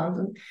nach Irland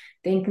und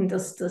denken,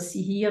 dass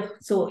sie hier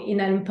so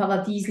in einem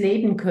Paradies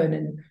leben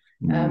können.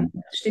 hm,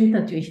 Das stimmt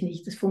natürlich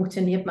nicht. Das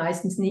funktioniert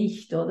meistens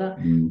nicht, oder?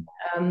 hm,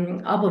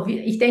 Aber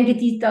ich denke,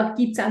 da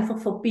gibt es einfach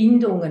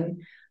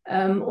Verbindungen.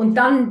 Und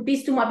dann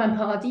bist du mal beim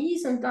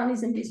Paradies und dann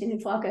ist ein bisschen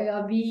die Frage,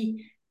 ja,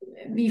 wie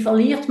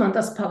verliert man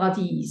das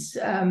Paradies?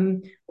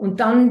 Und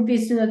dann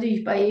bist du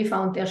natürlich bei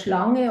Eva und der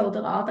Schlange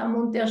oder Adam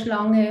und der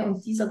Schlange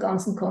und dieser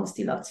ganzen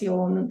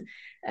Konstellation und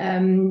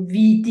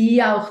wie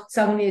die auch,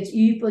 sagen wir jetzt,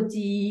 über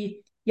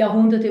die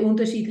Jahrhunderte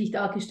unterschiedlich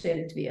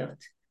dargestellt wird.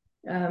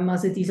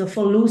 Also dieser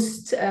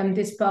Verlust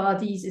des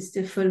Paradieses,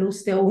 der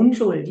Verlust der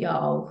Unschuld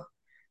ja auch.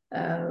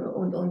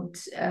 und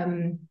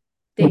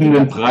Denke, den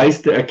das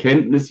Preis der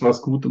Erkenntnis,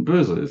 was gut und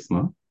böse ist,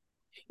 ne?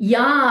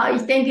 ja,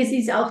 ich denke, es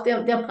ist auch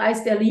der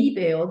Preis der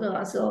Liebe, oder?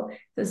 Also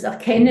das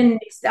Erkennen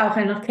ist auch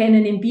ein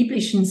Erkennen im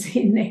biblischen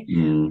Sinne.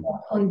 Hm,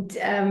 Und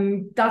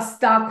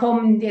da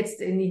kommen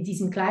jetzt in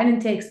diesem kleinen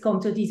Text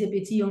kommt so diese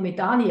Beziehung mit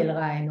Daniel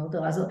rein,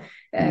 oder? Also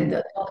hm,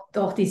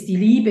 dort ist die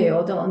Liebe,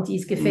 oder? Und die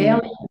ist hm,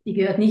 gefährlich, die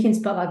gehört nicht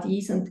ins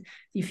Paradies und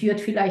die führt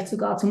vielleicht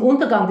sogar zum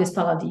Untergang des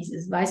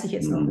Paradieses, weiß ich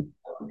jetzt noch hm, nicht.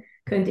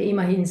 Könnte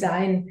immerhin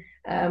sein.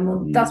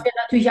 Und dass hm, wir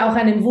natürlich auch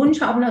einen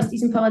Wunsch haben, aus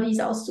diesem Paradies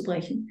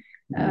auszubrechen.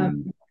 Ähm,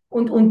 hm,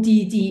 und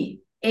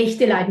die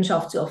echte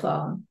Leidenschaft zu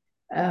erfahren.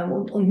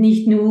 Und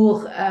nicht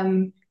nur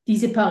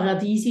diese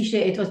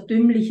paradiesische, etwas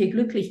dümmliche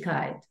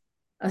Glücklichkeit.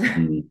 Also,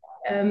 hm.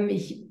 ähm,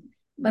 ich,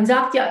 man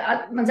sagt,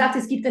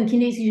 es gibt ein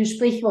chinesisches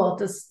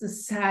Sprichwort, das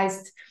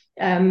heißt,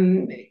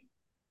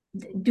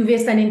 du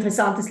wirst ein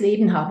interessantes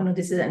Leben haben und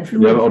das ist ein Ja,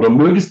 Fluch. oder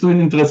mögest du in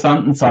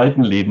interessanten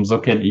Zeiten leben, so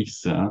kenne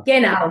ich's, ja.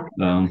 Genau.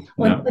 Ja.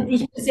 Und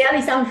ich muss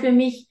ehrlich sagen, für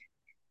mich,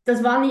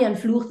 das war nie ein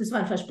Fluch, das war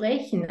ein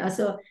Versprechen.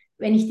 Also,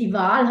 wenn ich die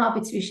Wahl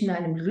habe zwischen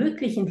einem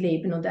glücklichen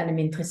Leben und einem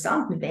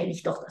interessanten, wähle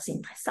ich doch das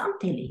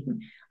interessante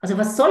Leben. Also,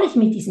 was soll ich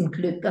mit diesem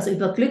Glück? Also,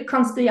 über Glück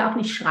kannst du ja auch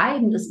nicht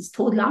schreiben, das ist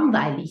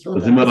totlangweilig, Da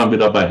oder? sind wir dann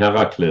wieder bei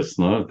Herakles,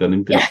 ne? Der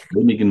nimmt Ja,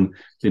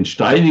 den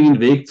steinigen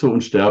Weg zur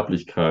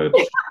Unsterblichkeit,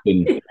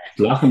 den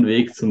flachen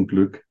Weg zum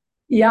Glück.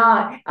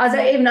 Ja, also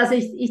eben, also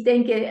ich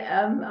denke,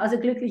 also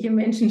glückliche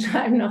Menschen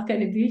schreiben auch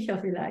keine Bücher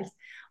vielleicht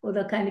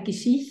oder keine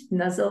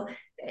Geschichten. Also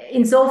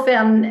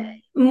insofern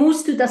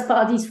musst du das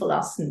Paradies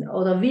verlassen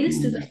oder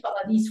willst du Hm. das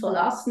Paradies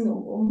verlassen,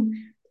 um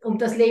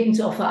das Leben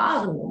zu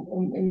erfahren,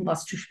 um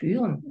was zu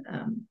spüren.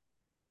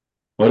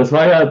 Aber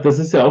das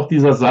ist ja auch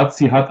dieser Satz,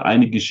 sie hat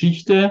eine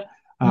Geschichte,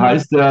 Ja,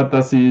 heißt ja,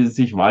 dass sie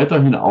sich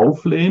weiterhin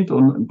auflehnt.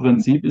 Und im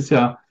Prinzip ist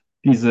ja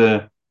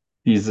diese,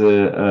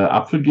 diese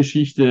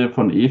Apfelgeschichte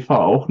von Eva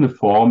auch eine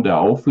Form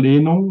der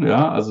Auflehnung.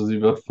 Ja, also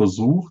sie wird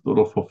versucht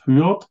oder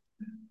verführt,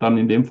 dann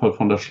in dem Fall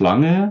von der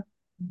Schlange.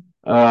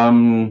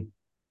 Ähm,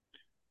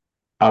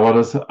 aber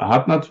das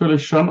hat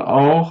natürlich schon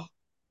auch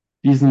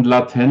diesen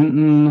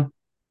latenten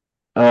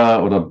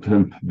oder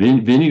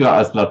weniger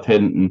als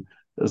latenten,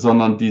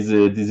 sondern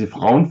diese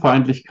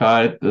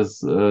Frauenfeindlichkeit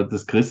des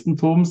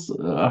Christentums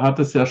hat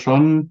es ja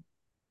schon,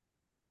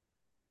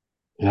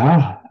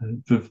 ja,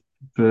 be,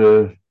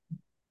 be,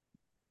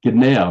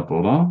 genährt,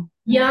 oder?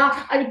 ja,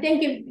 also ich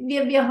denke,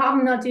 wir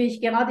haben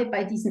natürlich gerade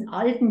bei diesen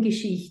alten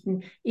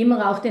Geschichten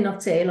immer auch den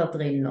Erzähler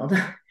drin, oder?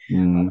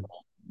 Hm,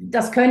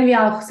 Das können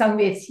wir auch, sagen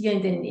wir jetzt hier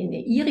in den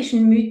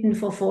irischen Mythen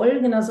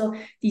verfolgen. Also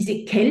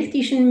diese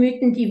keltischen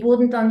Mythen, die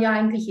wurden dann ja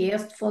eigentlich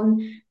erst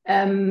von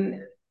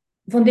den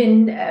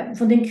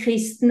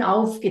Christen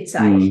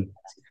aufgezeichnet.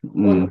 hm,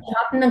 Und hm, die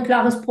hatten ein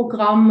klares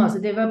Programm, also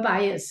they were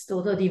biased,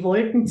 oder die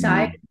wollten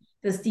zeigen, hm,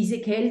 dass diese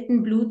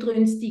Kelten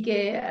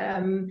blutrünstige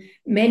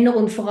Männer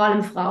und vor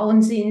allem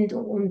Frauen sind.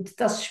 Und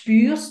das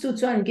spürst du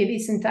zu einem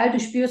gewissen Teil.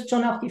 Du spürst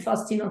schon auch die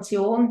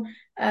Faszination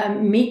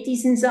mit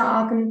diesen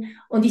Sagen.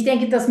 Und ich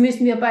denke, das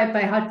müssen wir bei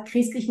halt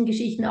christlichen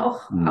Geschichten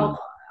auch hm.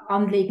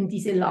 anlegen,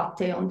 diese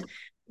Latte. Und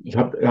Ich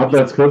hab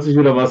jetzt kürzlich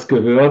wieder was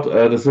gehört.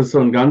 Das ist so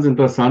ein ganz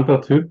interessanter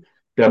Typ.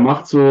 Der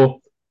macht so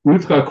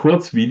ultra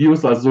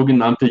Kurzvideos, also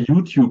sogenannte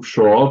YouTube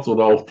Shorts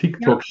oder auch ja,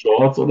 TikTok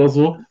Shorts oder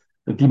so.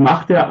 Die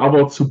macht er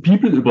aber zu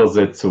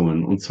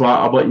Bibelübersetzungen und zwar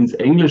aber ins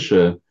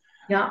Englische.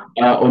 ja,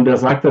 Und er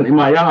sagt dann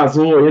immer, ja,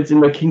 so jetzt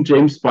in der King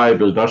James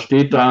Bible, da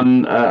steht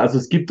dann, also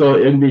es gibt da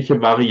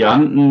irgendwelche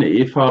Varianten,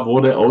 Eva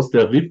wurde aus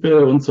der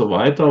Rippe und so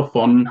weiter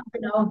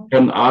genau.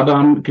 von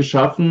Adam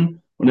geschaffen.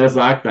 Und er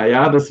sagt, na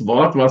ja, das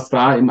Wort, was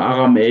da im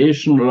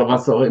Aramäischen oder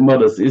was auch immer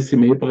das ist,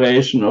 im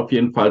Hebräischen auf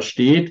jeden Fall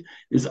steht,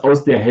 ist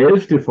aus der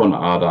Hälfte von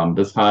Adam.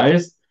 Das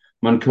heißt,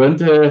 man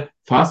könnte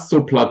fast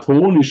so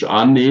platonisch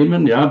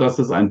annehmen, ja, dass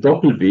es ein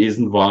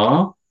Doppelwesen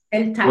war.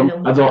 Und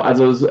Zellteilung, also, ja.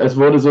 also es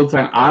wurde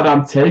sozusagen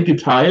Adam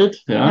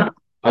zellgeteilt, ja. Ja,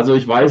 Also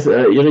ich weiß,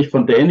 Erich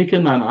von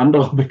Däniken, ein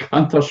anderer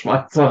bekannter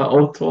Schweizer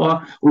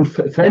Autor und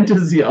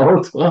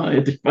Fantasy-Autor,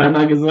 hätte ich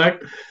beinahe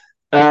gesagt,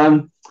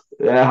 ähm,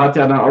 er hat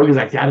ja dann auch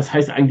gesagt, ja, das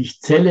heißt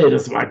eigentlich Zelle,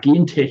 das war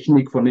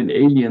Gentechnik von den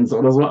Aliens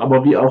oder so,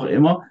 aber wie auch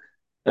immer.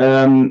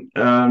 Ähm,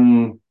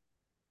 ähm,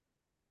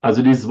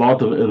 also dieses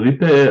Wort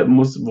Rippe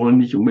muss wohl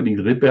nicht unbedingt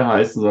Rippe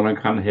heißen, sondern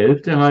kann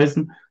Hälfte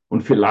heißen.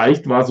 Und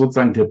vielleicht war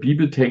sozusagen der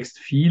Bibeltext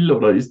viel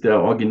oder ist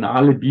der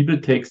originale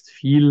Bibeltext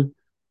viel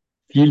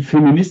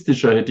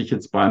feministischer, hätte ich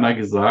jetzt beinahe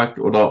gesagt,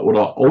 oder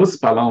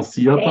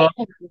ausbalancierter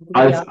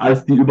ja.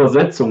 als die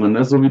Übersetzungen.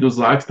 Ne? So wie du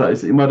sagst, da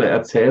ist immer der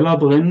Erzähler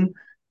drin.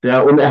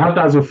 Und er hat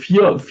also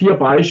vier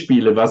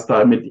Beispiele, was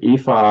da mit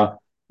Eva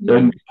Ja.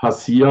 irgendwie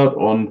passiert.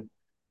 Und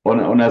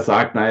er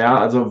sagt, naja,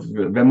 also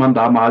wenn man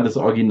da mal das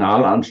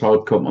Original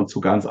anschaut, kommt man zu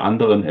ganz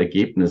anderen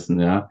Ergebnissen.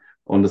 Ja?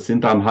 Und es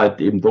sind dann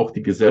halt eben doch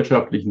die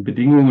gesellschaftlichen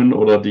Bedingungen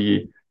oder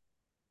die,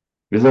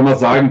 wie soll man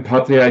sagen,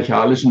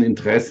 patriarchalischen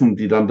Interessen,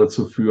 die dann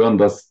dazu führen,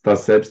 dass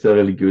selbst der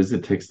religiöse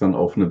Text dann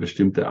auf eine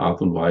bestimmte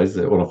Art und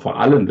Weise oder vor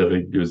allem der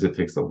religiöse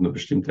Text auf eine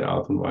bestimmte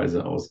Art und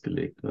Weise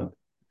ausgelegt wird.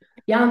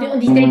 Ja,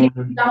 und ich denke,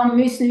 Mhm. darum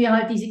müssen wir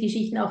halt diese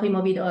Geschichten auch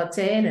immer wieder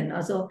erzählen.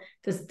 Also,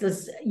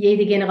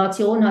 jede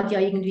Generation hat ja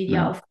irgendwie die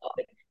Ja.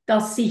 Aufgabe,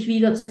 das sich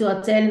wieder zu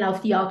erzählen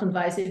auf die Art und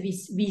Weise,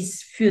 wie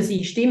es für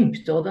sie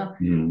stimmt, oder?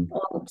 Mhm.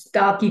 Und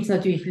da gibt es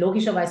natürlich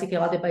logischerweise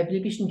gerade bei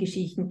biblischen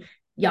Geschichten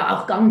ja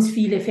auch ganz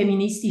viele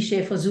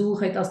feministische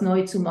Versuche, das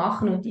neu zu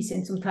machen und die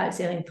sind zum Teil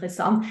sehr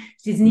interessant.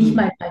 Es ist nicht Mhm.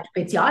 mein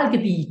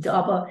Spezialgebiet,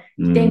 aber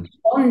ich denke Mhm.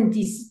 schon,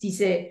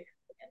 diese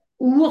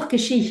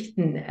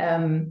Urgeschichten,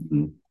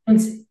 Mhm.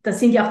 und das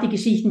sind ja auch die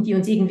Geschichten, die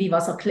uns irgendwie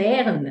was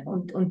erklären.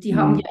 Und die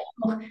haben ja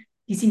Mhm. immer,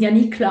 die sind ja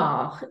nie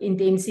klar in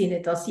dem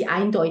Sinne, dass sie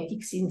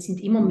eindeutig sind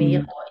immer Mhm.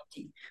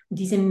 mehrdeutig. Und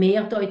diese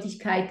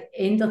Mehrdeutigkeit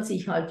ändert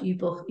sich halt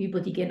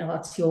über die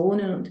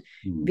Generationen und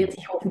Mhm. wird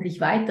sich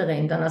hoffentlich weiter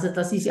ändern. Also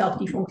das ist ja auch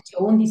die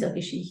Funktion dieser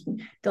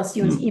Geschichten, dass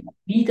sie uns immer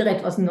Mhm. wieder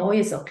etwas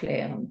Neues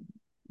erklären.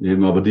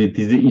 Eben, aber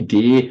diese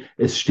Idee,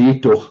 es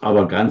steht doch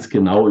aber ganz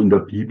genau in der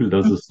Bibel,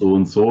 dass es so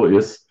und so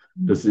ist,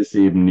 das ist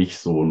eben nicht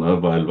so,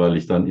 ne? Weil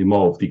ich dann immer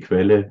auf die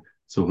Quelle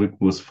zurück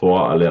muss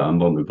vor alle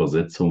anderen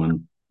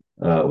Übersetzungen.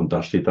 Und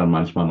da steht dann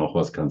manchmal noch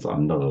was ganz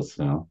anderes,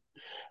 ja.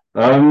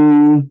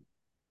 Ähm,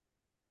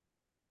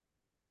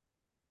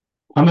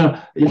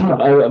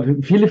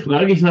 viele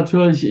frage ich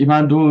natürlich, ich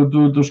meine,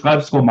 du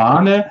schreibst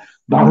Romane,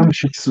 warum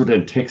schickst du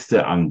denn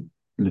Texte an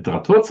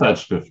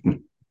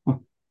Literaturzeitschriften?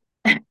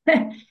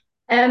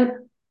 Ähm,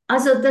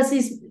 also das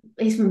ist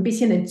ist ein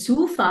bisschen ein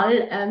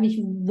Zufall.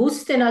 Ich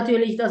wusste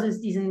natürlich, dass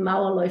es diesen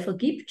Mauerläufer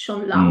gibt,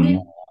 schon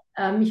lange.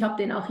 Mhm. Ich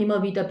habe den auch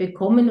immer wieder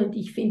bekommen und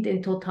ich finde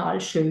den total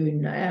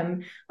schön.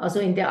 Also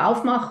in der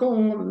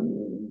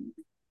Aufmachung,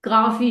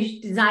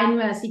 grafisch,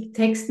 designmäßig,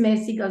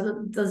 textmäßig, also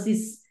das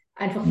ist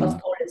einfach was Mhm.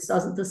 Tolles.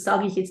 Also das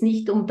sage ich jetzt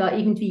nicht, um da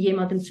irgendwie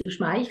jemandem zu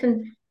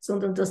schmeicheln,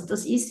 sondern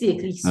das ist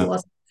wirklich so. Ja.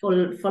 Also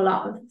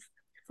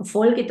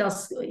verfolge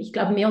das, ich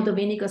glaube, mehr oder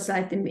weniger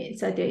seit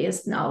der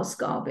ersten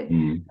Ausgabe.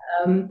 Mhm.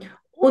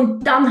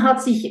 Und dann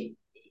hat sich,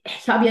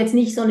 ich habe jetzt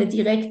nicht so eine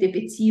direkte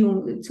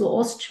Beziehung zur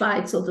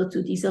Ostschweiz oder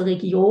zu dieser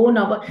Region,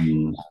 aber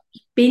Mhm.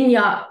 ich bin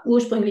ja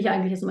ursprünglich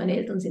eigentlich, also meine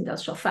Eltern sind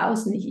aus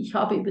Schaffhausen, ich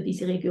habe über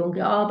diese Region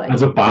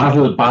Also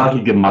gearbeitet.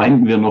 Basel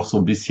gemeinden wir noch so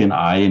ein bisschen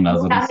ein.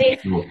 Also Ja, das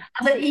ist nee, so.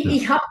 also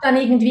ich habe dann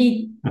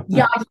irgendwie,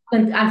 ja, ich habe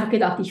dann einfach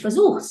gedacht, ich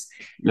versuch's.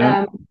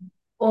 Ja, Ähm,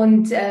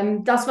 und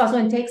das war so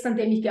ein Text, an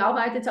dem ich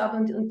gearbeitet habe.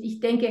 Und ich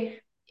denke,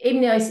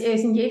 eben, er ist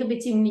in jeder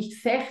Beziehung nicht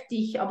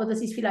fertig, aber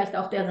das ist vielleicht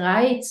auch der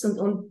Reiz.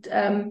 Und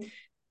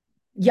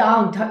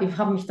ja, und ich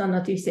habe mich dann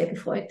natürlich sehr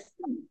gefreut,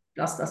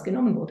 dass das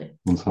genommen wurde.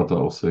 uns hat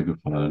er auch sehr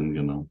gefallen,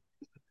 genau.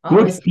 Aber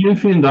Gut, es vielen,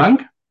 vielen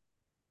Dank.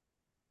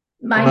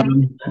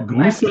 mein,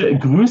 mein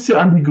Grüße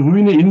an die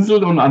grüne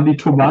Insel und an die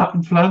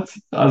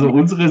Tomatenpflanzen. Also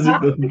unsere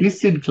sind noch ein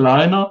bisschen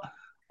kleiner,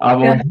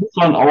 aber ja,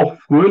 wuchern auch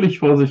fröhlich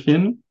vor sich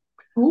hin.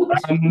 gut.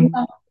 Ähm,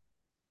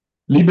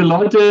 Liebe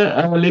Leute,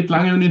 lebt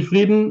lange und in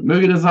Frieden.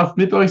 Möge der Saft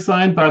mit euch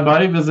sein. Bye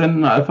bye. Wir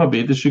senden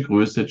alphabetische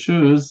Grüße.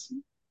 Tschüss.